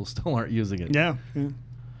 too. People still aren't using it. Yeah.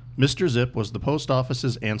 Mr. Zip was the post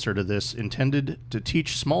office's answer to this, intended to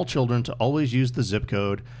teach small children to always use the zip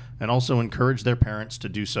code and also encourage their parents to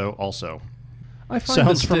do so also. I find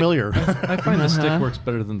Sounds the stick- familiar. I find the stick works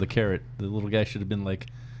better than the carrot. The little guy should have been like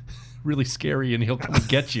really scary, and he'll come and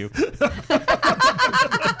get you.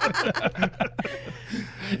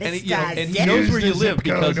 And he knows where you live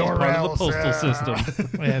because he's part of the postal system.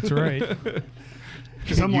 That's right.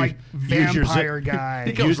 Some like use your vampire zip- guy.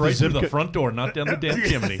 He comes Use the right through zip the co- front door, not down the damn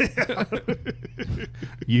chimney.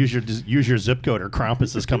 Use your zip code, or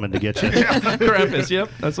Krampus is coming to get you. Krampus, yep.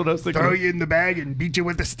 That's what I was thinking. Throw you in the bag and beat you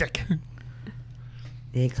with a stick.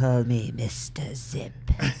 They call me Mr. Zip.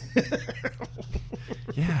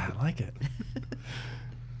 Yeah, I like it.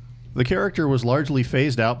 The character was largely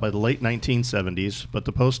phased out by the late 1970s, but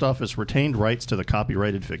the post office retained rights to the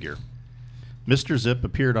copyrighted figure. Mr. Zip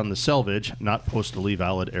appeared on the selvage, not postally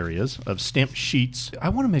valid areas, of stamped sheets. I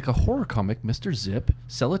want to make a horror comic, Mr. Zip,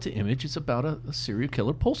 sell it to Image. It's about a serial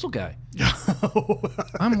killer postal guy.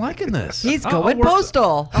 I'm liking this. He's I'll going work-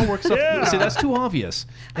 postal. I'll work something. Yeah. See, that's too obvious.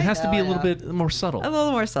 It has to be a little bit more subtle. A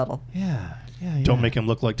little more subtle. Yeah. Don't make him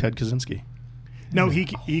look like Ted Kaczynski. No, he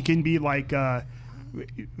can be like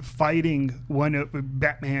fighting one of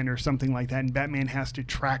Batman or something like that, and Batman has to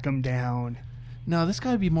track him down. No, this guy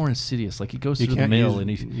would be more insidious. Like he goes You through the can't mail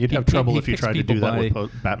use- and you'd have trouble if you picks tried to people do that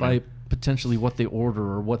with Batman. by potentially what they order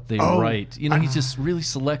or what they Oh, write. You know, he's just really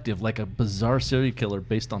selective, like a bizarre serial killer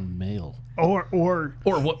based on mail Or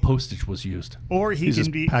what postage was used. or he He's can this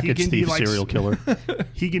be package he can be thief like serial killer.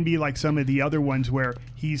 he can be like some of the other ones where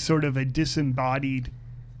he's sort of a disembodied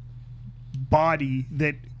body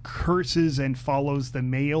that curses and follows the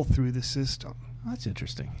mail through the system. That's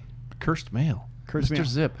interesting. Cursed mail. Cursed Mr. mail.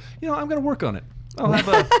 Zip. You know, I'm going to work on it.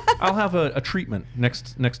 I'll have a treatment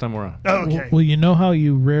next time we're on. Okay. Well, you know how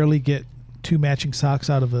you rarely get 2 matching socks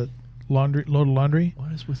out of a load of laundry?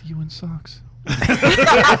 What is with you and socks?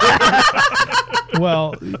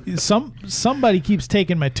 Well, somebody keeps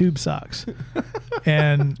taking my tube socks,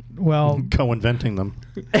 and well, Co-inventing them.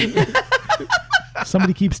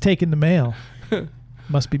 somebody keeps taking the mail.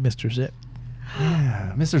 Must be Mr. Zip.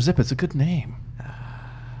 Yeah, Mr. Zip. It's a good name.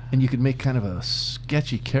 And you could make kind of a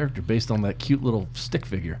sketchy character based on that cute little stick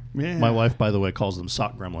figure. Yeah. My wife, by the way, calls them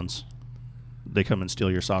sock gremlins. They come and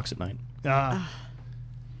steal your socks at night.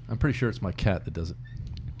 I'm pretty sure it's my cat that does it.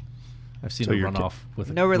 I've seen So her your run cat- off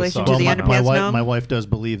with No with relation socks. to the my underpants wife, gnome? my wife does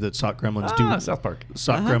believe that sock gremlins do. South Park.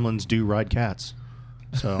 Sock gremlins do ride cats.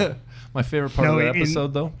 So My favorite part of the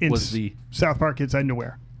episode, though, in was the South Park. It's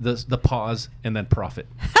underwear. the pause and then profit.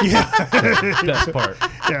 Yeah. Best part.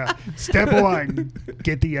 Yeah. Step 1,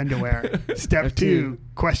 get the underwear. Step 2,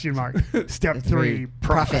 question mark. Step 3,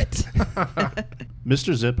 profit.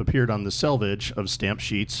 Mr. Zip appeared on the selvage of stamp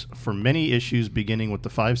sheets for many issues, beginning with the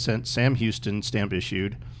 5-cent Sam Houston stamp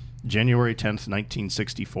issued January 10th,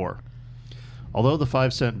 1964. Although the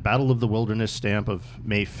 5-cent Battle of the Wilderness stamp of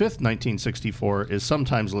May 5th, 1964 is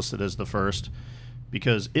sometimes listed as the first,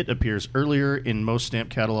 because it appears earlier in most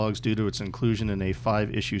stamp catalogs due to its inclusion in a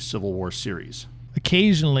 5-issue Civil War series.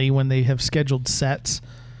 Occasionally, when they have scheduled sets,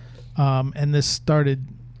 and this started,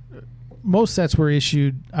 most sets were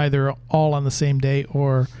issued either all on the same day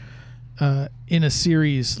or in a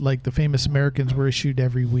series, like the Famous Americans were issued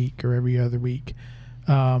every week or every other week.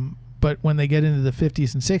 But when they get into the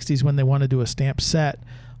 50s and 60s, when they want to do a stamp set,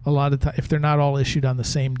 a lot of time, if they're not all issued on the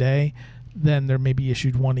same day, then they're maybe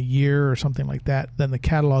issued one a year or something like that. Then the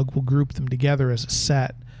catalog will group them together as a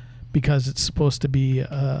set because it's supposed to be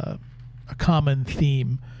a common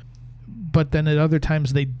theme. But then at other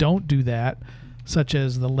times they don't do that, such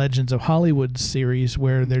as the Legends of Hollywood series,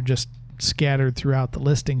 where they're just scattered throughout the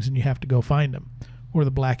listings and you have to go find them, or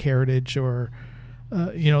the Black Heritage, or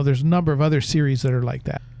there's a number of other series that are like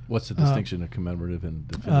that. What's the distinction of commemorative and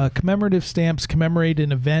definitive? Commemorative stamps commemorate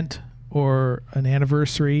an event or an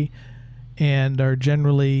anniversary and are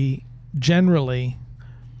generally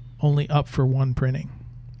only up for one printing.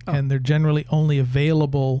 And they're generally only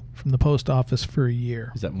available from the post office for a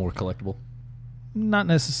year. Is that more collectible? Not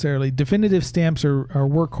necessarily. Definitive stamps are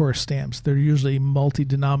workhorse stamps. They're usually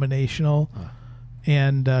multi-denominational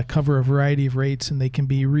and cover a variety of rates, and they can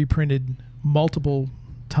be reprinted multiple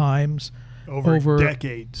times Over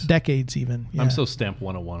decades. Decades even. Yeah. I'm so stamp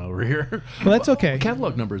 101 over here. Well, that's okay.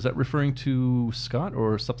 Catalog number, is that referring to Scott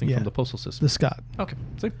or something from the postal system? The Scott. Okay.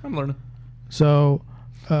 See, I'm learning. So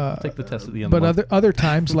take the test at the end but of the month. other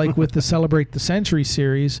times, like with the Celebrate the Century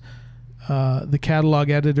series, the catalog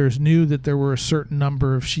editors knew that there were a certain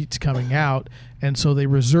number of sheets coming out, and so they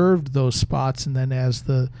reserved those spots, and then as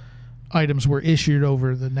the items were issued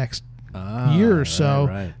over the next year or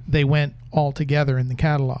so, they went all together in the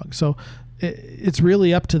catalog. So it's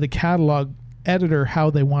really up to the catalog editor how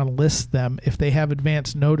they want to list them. If they have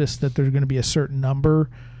advance notice that there's going to be a certain number,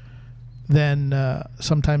 then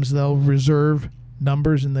sometimes they'll reserve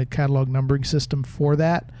numbers in the catalog numbering system for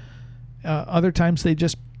that. Other times they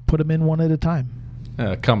just put them in one at a time.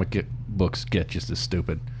 Comic books get just as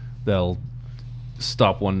stupid. They'll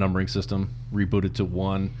stop one numbering system, reboot it to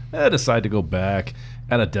 1, decide to go back,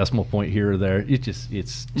 add a decimal point here or there. It's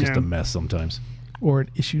just a mess sometimes. Or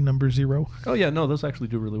an issue number 0. Oh yeah, no, those actually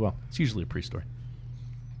do really well. It's usually a pre-story.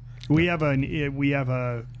 We have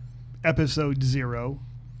a episode 0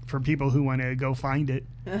 for people who want to go find it.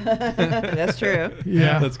 That's true.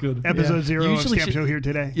 Yeah, that's good. Episode 0 of Stamp Show Here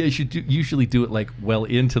Today. Yeah, you should usually do it like well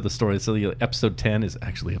into the story. So episode 10 is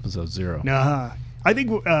actually episode 0. Nah. I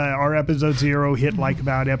think our episode 0 hit like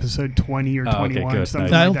about episode 20 or 21. Okay, good.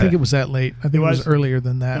 Something I don't like think that. it was that late. I think it was earlier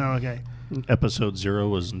than that. Oh, okay. Episode 0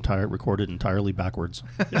 was recorded entirely backwards.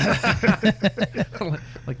 Like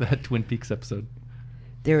that Twin Peaks episode.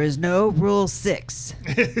 There is no Rule 6.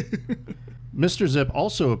 Mr. Zip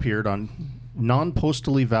also appeared on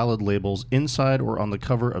non-postally valid labels inside or on the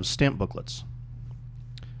cover of stamp booklets.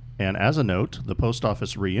 And as a note, the post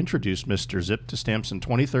office reintroduced Mr. Zip to stamps in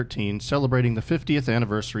 2013, celebrating the 50th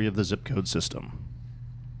anniversary of the zip code system.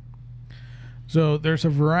 So there's a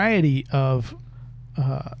variety of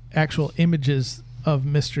actual images of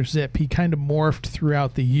Mr. Zip. He kind of morphed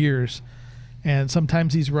throughout the years, and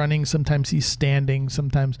sometimes he's running, sometimes he's standing,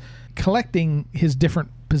 sometimes collecting his different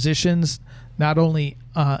positions, not only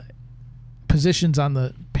positions on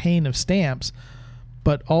the pane of stamps,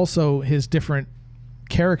 but also his different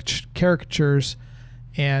caricatures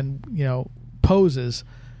and poses.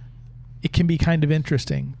 It can be kind of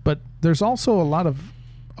interesting, but there's also a lot of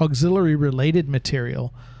auxiliary related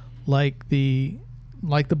material, like the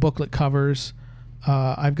booklet covers.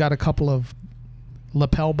 I've got a couple of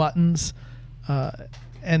lapel buttons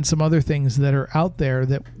and some other things that are out there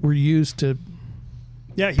that were used to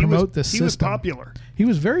promote this system. He was popular. He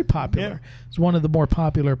was very popular. Yeah. It's one of the more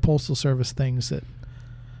popular Postal Service things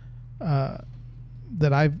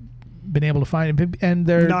that I've been able to find, and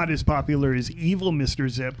they're not as popular as Evil Mr.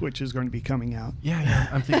 Zip, which is going to be coming out. Yeah.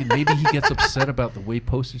 I'm thinking maybe he gets upset about the way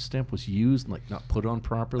postage stamp was used, and not put on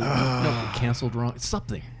properly, canceled wrong. It's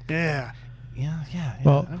something. Yeah.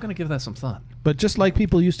 Well, I'm going to give that some thought. But just like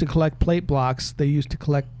people used to collect plate blocks, they used to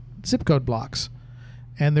collect zip code blocks,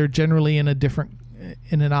 and they're generally in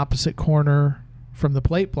an opposite corner from the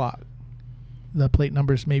plate block. The plate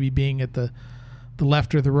numbers maybe being at the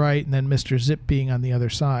left or the right, and then Mr. Zip being on the other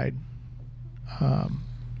side.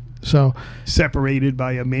 So separated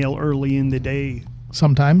by a mail early in the day.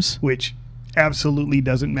 Sometimes. Which absolutely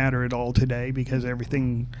doesn't matter at all today because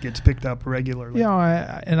everything gets picked up regularly.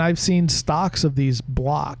 And I've seen stocks of these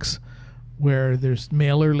blocks where there's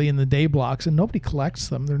mail early in the day blocks, and nobody collects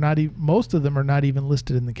them. They're not even, most of them are not even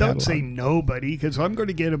listed in the catalog. Don't say nobody, because I'm going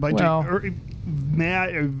to get a bunch of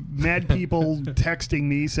mad people texting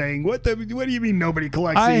me saying, "What do you mean nobody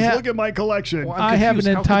collects these? Look at my collection." Well, I have an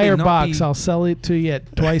entire box. I'll sell it to you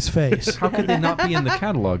at twice face. How could they not be in the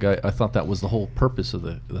catalog? I thought that was the whole purpose of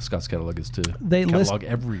the Scott's catalog, is to catalog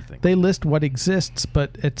everything. They list what exists,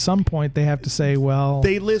 but at some point they have to say, well,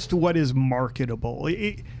 they list what is marketable.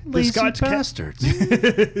 Lazy bastards.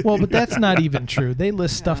 Well, but that's not even true. They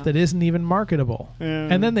list stuff that isn't even marketable,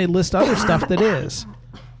 and then they list other stuff that is.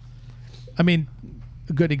 I mean,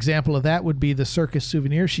 a good example of that would be the circus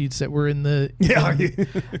souvenir sheets that were in the. Yeah,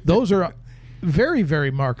 those are very,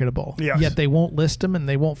 very marketable. Yes. Yet they won't list them and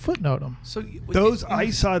they won't footnote them. So I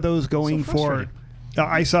saw those going for.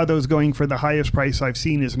 I saw those going for the highest price I've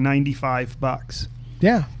seen is $95.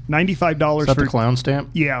 Yeah, $95 for the clown stamp.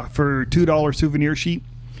 Yeah, for $2 souvenir sheet.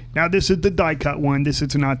 Now this is the die cut one. This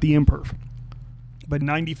is not the imperf, but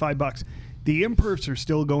 $95. The imperfs are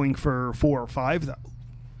still going for $4 or $5 though.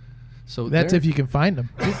 So that's if you can find them.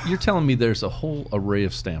 You're telling me there's a whole array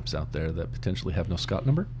of stamps out there that potentially have no Scott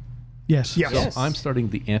number? Yes. Yes. So I'm starting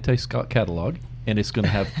the anti-Scott catalog, and it's going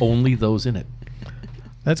to have only those in it.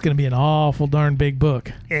 That's going to be an awful darn big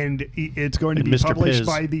book. And it's going to And be Mr. published Piz.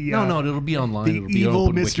 by the No, it'll be online. the It'll be evil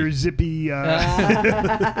open Mr. wiki. Zippy.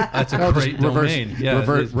 That's a great domain. Yeah,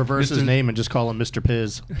 reverse his Mr. name and just call him Mr.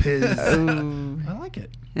 Piz. Piz. I like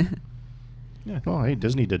it. Yeah. Oh, hey,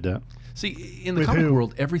 Disney did that. See, in the With comic who?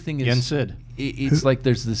 world, everything is. Yen Sid. It's like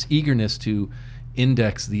there's this eagerness to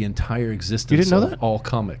index the entire existence didn't know of that? all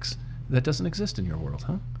comics. That doesn't exist in your world,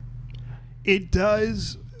 huh? It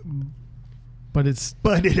does, But it's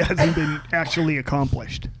but it hasn't been actually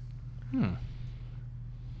accomplished.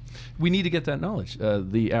 We need to get that knowledge.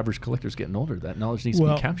 The average collector's getting older. That knowledge needs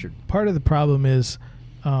to be captured. Part of the problem is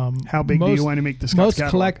How big do you want to make the Scott's most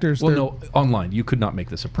catalog? collectors. Well, they're- no, online. You could not make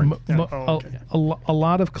this a print. a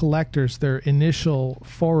lot of collectors, their initial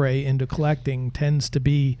foray into collecting tends to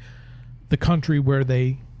be the country where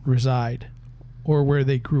they reside or where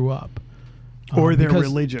they grew up. Or their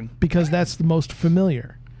religion. Because that's the most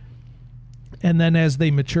familiar. And then as they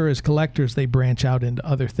mature as collectors, they branch out into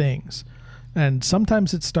other things. And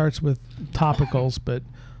sometimes it starts with topicals, but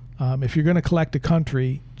if you're going to collect a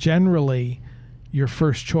country, generally your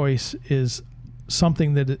first choice is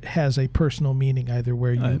something that it has a personal meaning, either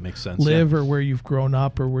where you That makes sense, live yeah. or where you've grown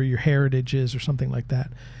up or where your heritage is or something like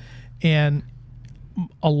that. And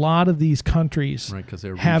a lot of these countries Right, 'cause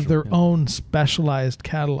they're have regional, their yeah. own specialized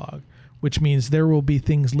catalog, which means there will be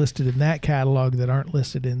things listed in that catalog that aren't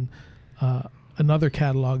listed in another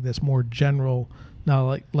catalog that's more general.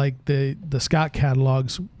 Now, like the Scott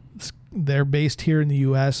catalogs, they're based here in the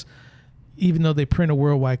U.S. Even though they print a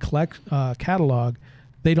worldwide catalog,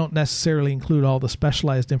 they don't necessarily include all the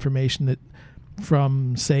specialized information that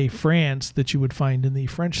from, say, France that you would find in the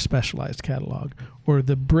French specialized catalog or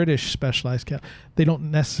the British specialized catalog. They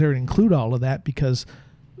don't necessarily include all of that because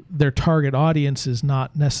their target audience is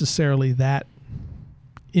not necessarily that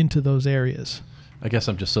into those areas. I guess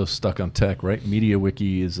I'm just so stuck on tech, right?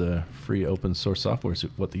 MediaWiki is a free open source software. It's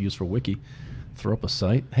what they use for wiki. Throw up a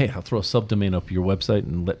site. Hey, I'll throw a subdomain up your website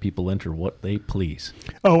and let people enter what they please.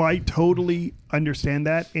 Oh, I totally understand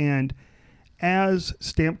that. And as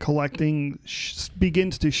stamp collecting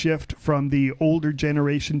begins to shift from the older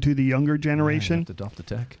generation to the younger generation, You have to adopt the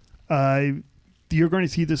tech. you're going to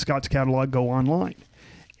see the Scott's catalog go online.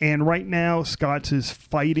 And right now, Scott's is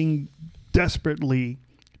fighting desperately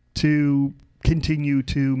to continue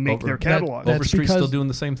to make their catalog. Overstreet's still doing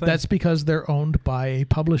the same thing. That's because they're owned by a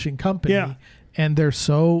publishing company, Yeah. and they're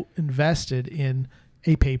so invested in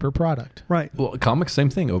a paper product. Right. Well, comics, same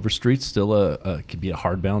thing. Overstreet's still could be a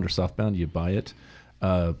hardbound or softbound. You buy it.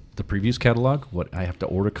 The previews catalog, what I have to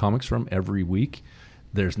order comics from every week.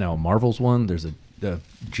 There's now a Marvel's one. There's a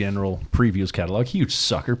general previews catalog. Huge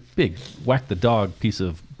sucker, big whack the dog piece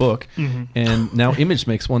of book. Mhm. And now Image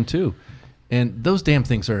makes one too. And those damn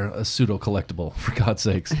things are a pseudo collectible, for God's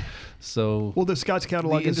sakes. So Well, the Scott's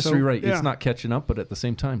catalog the is industry, so, right? yeah. It's not catching up, but at the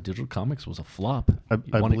same time, digital comics was a flop. I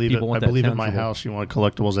believe people it. want I that believe at my tangible. house you want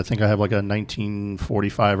collectibles. I think I have like a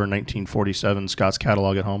 1945 or 1947 Scott's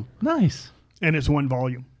catalog at home. Nice. And it's one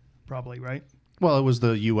volume, probably, right? Well, it was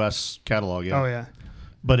the U.S. catalog. Yeah. Oh, yeah.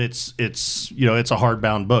 But it's it's a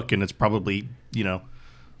hardbound book, and it's probably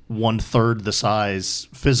 1/3 the size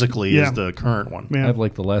physically Yeah. as the current one. I have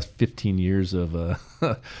like the last 15 years of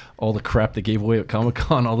all the crap they gave away at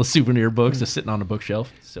Comic-Con, all the souvenir books just sitting on a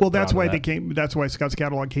bookshelf. So Well, that's proud of why that. That's why Scott's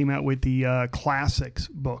catalog came out with the classics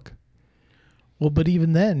book. Well, but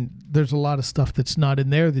even then, there's a lot of stuff that's not in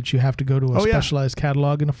there that you have to go to a Oh, yeah. specialized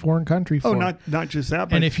catalog in a foreign country for. Oh, not just that.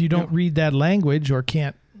 But And if you don't read that language or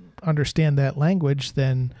can't understand that language,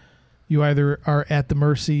 then you either are at the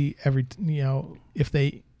mercy if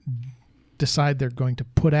they decide they're going to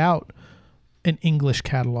put out an English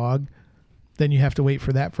catalog, then you have to wait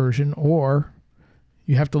for that version, or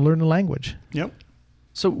you have to learn the language. Yep.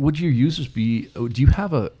 So would your users be, do you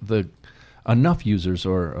have enough users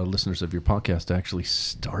or listeners of your podcast to actually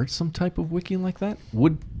start some type of wiki like that?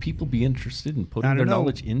 Would people be interested in I putting don't their know.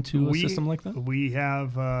 knowledge into a system like that? We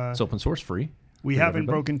have. It's open source, free. We for haven't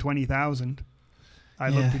everybody. broken 20,000. I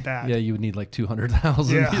looked at that. Yeah, you would need like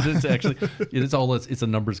 200,000. Yeah. It's actually, it's a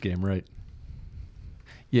numbers game, right?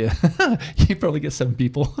 Yeah, you probably get 7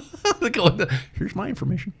 people. Here's my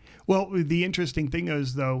information. Well, the interesting thing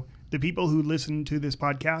is, though, the people who listen to this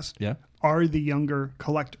podcast Yeah. are the younger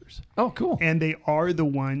collectors. Oh, cool. And they are the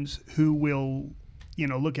ones who will,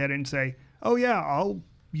 look at it and say, oh, yeah, I'll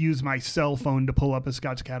use my cell phone to pull up a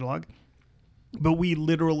Scott's catalog. But we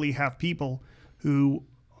literally have people who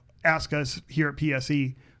ask us here at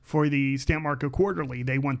PSE for the Stamp Market Quarterly.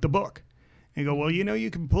 They want the book. They go, well,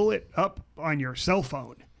 you can pull it up on your cell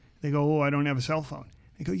phone. They go, oh, I don't have a cell phone.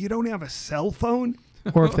 They go, you don't have a cell phone?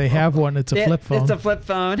 Or if they have one, it's a flip phone. It's a flip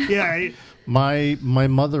phone. Yeah. My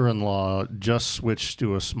mother-in-law just switched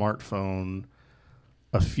to a smartphone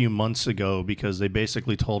a few months ago because they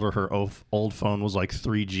basically told her old phone was like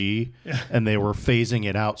 3G and they were phasing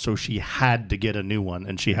it out, so she had to get a new one,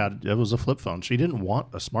 and it was a flip phone. She didn't want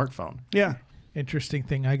a smartphone. Yeah. Interesting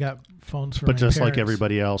thing. I got phones from But my just parents. like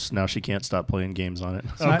everybody else, now she can't stop playing games on it.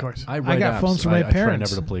 Of course. I got phones from my parents. I try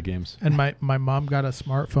never to play games. And my mom got a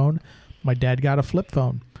smartphone. My dad got a flip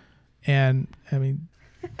phone. And, I mean...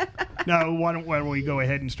 Now, why don't we go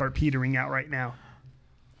ahead and start petering out right now?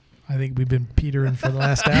 I think we've been petering for the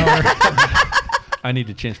last hour. I need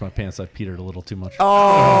to change my pants. I've petered a little too much.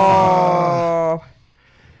 Oh.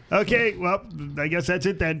 Okay, well, I guess that's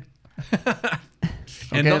it then.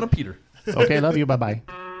 And not a Peter. Okay, love you. Bye-bye.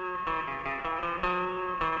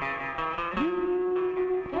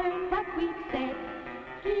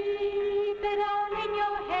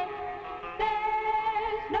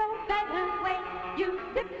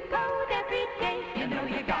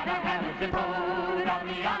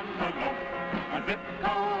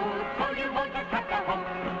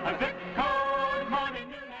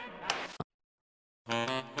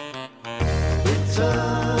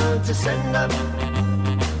 Return to sender.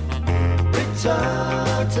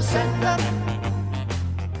 Return to sender.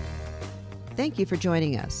 Thank you for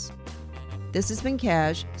joining us. This has been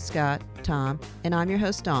Cash, Scott, Tom, and I'm your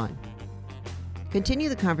host, Dawn. Continue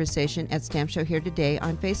the conversation at Stamp Show Here Today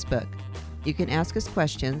on Facebook. You can ask us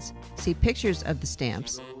questions, see pictures of the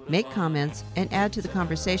stamps, make comments, and add to the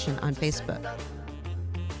conversation on Facebook.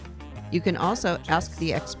 You can also ask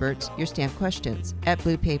the experts your stamp questions at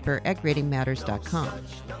bluepaper@gradingmatters.com.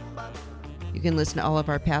 You can listen to all of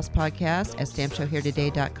our past podcasts at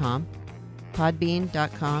stampshowheretoday.com,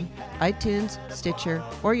 podbean.com, iTunes, Stitcher,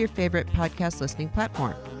 or your favorite podcast listening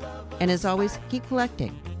platform. And as always, keep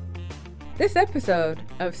collecting. This episode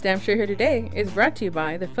of Stamp Show Here Today is brought to you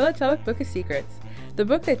by the Philatelic Book of Secrets, the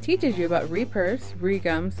book that teaches you about repurfs,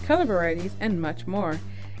 regums, color varieties, and much more.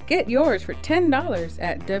 Get yours for $10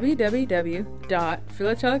 at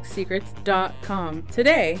www.philatelicsecrets.com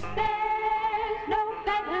today. There's no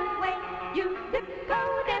better way. You zip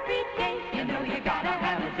code every day. You know you gotta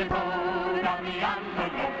have a zip code on the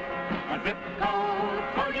envelope. A zip code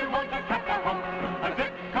so you won't just have to hope. A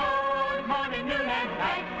zip code morning, noon, and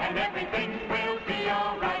night, and everything will be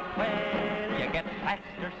alright. Well, you get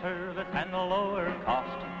faster service and a lower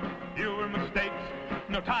cost. Fewer mistakes,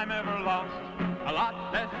 no time ever lost. A lot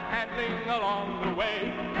less handling along the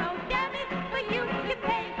way. No damage for you to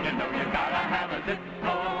pay. You know you gotta have a zip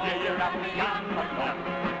code. Yeah, you're on the envelope.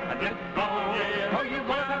 A zip code. Yeah, oh, you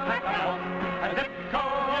want to pack a home. A zip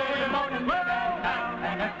code. Yeah, your morning will go down,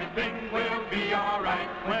 and everything will be alright.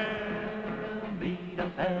 Well, meet a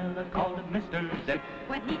fella called Mr. Zip.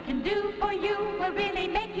 What he can do for you will really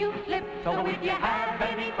make you flip. So if you have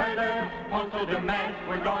any further postal demands,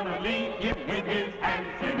 we're gonna leave you in his hands.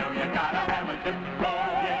 You know you gotta have a zip code.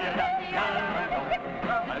 Yeah, you gotta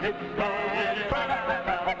have a zip code. Yeah, you gotta have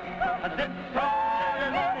a zip code.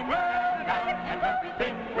 Your morning will down, and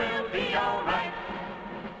everything will be alright.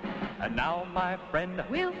 And now, my friend,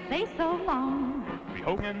 We'll say so long.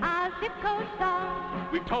 Hogan, Our zip code song.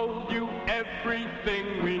 we've told you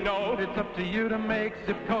everything we know. It's up to you to make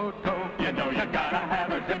zip code go. You know you gotta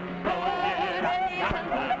have a zip code.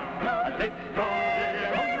 A zip code.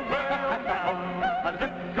 A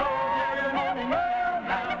zip code. Your morning will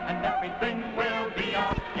down, and everything will be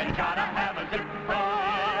on. You gotta have a zip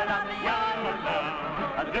code on the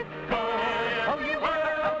envelope. A zip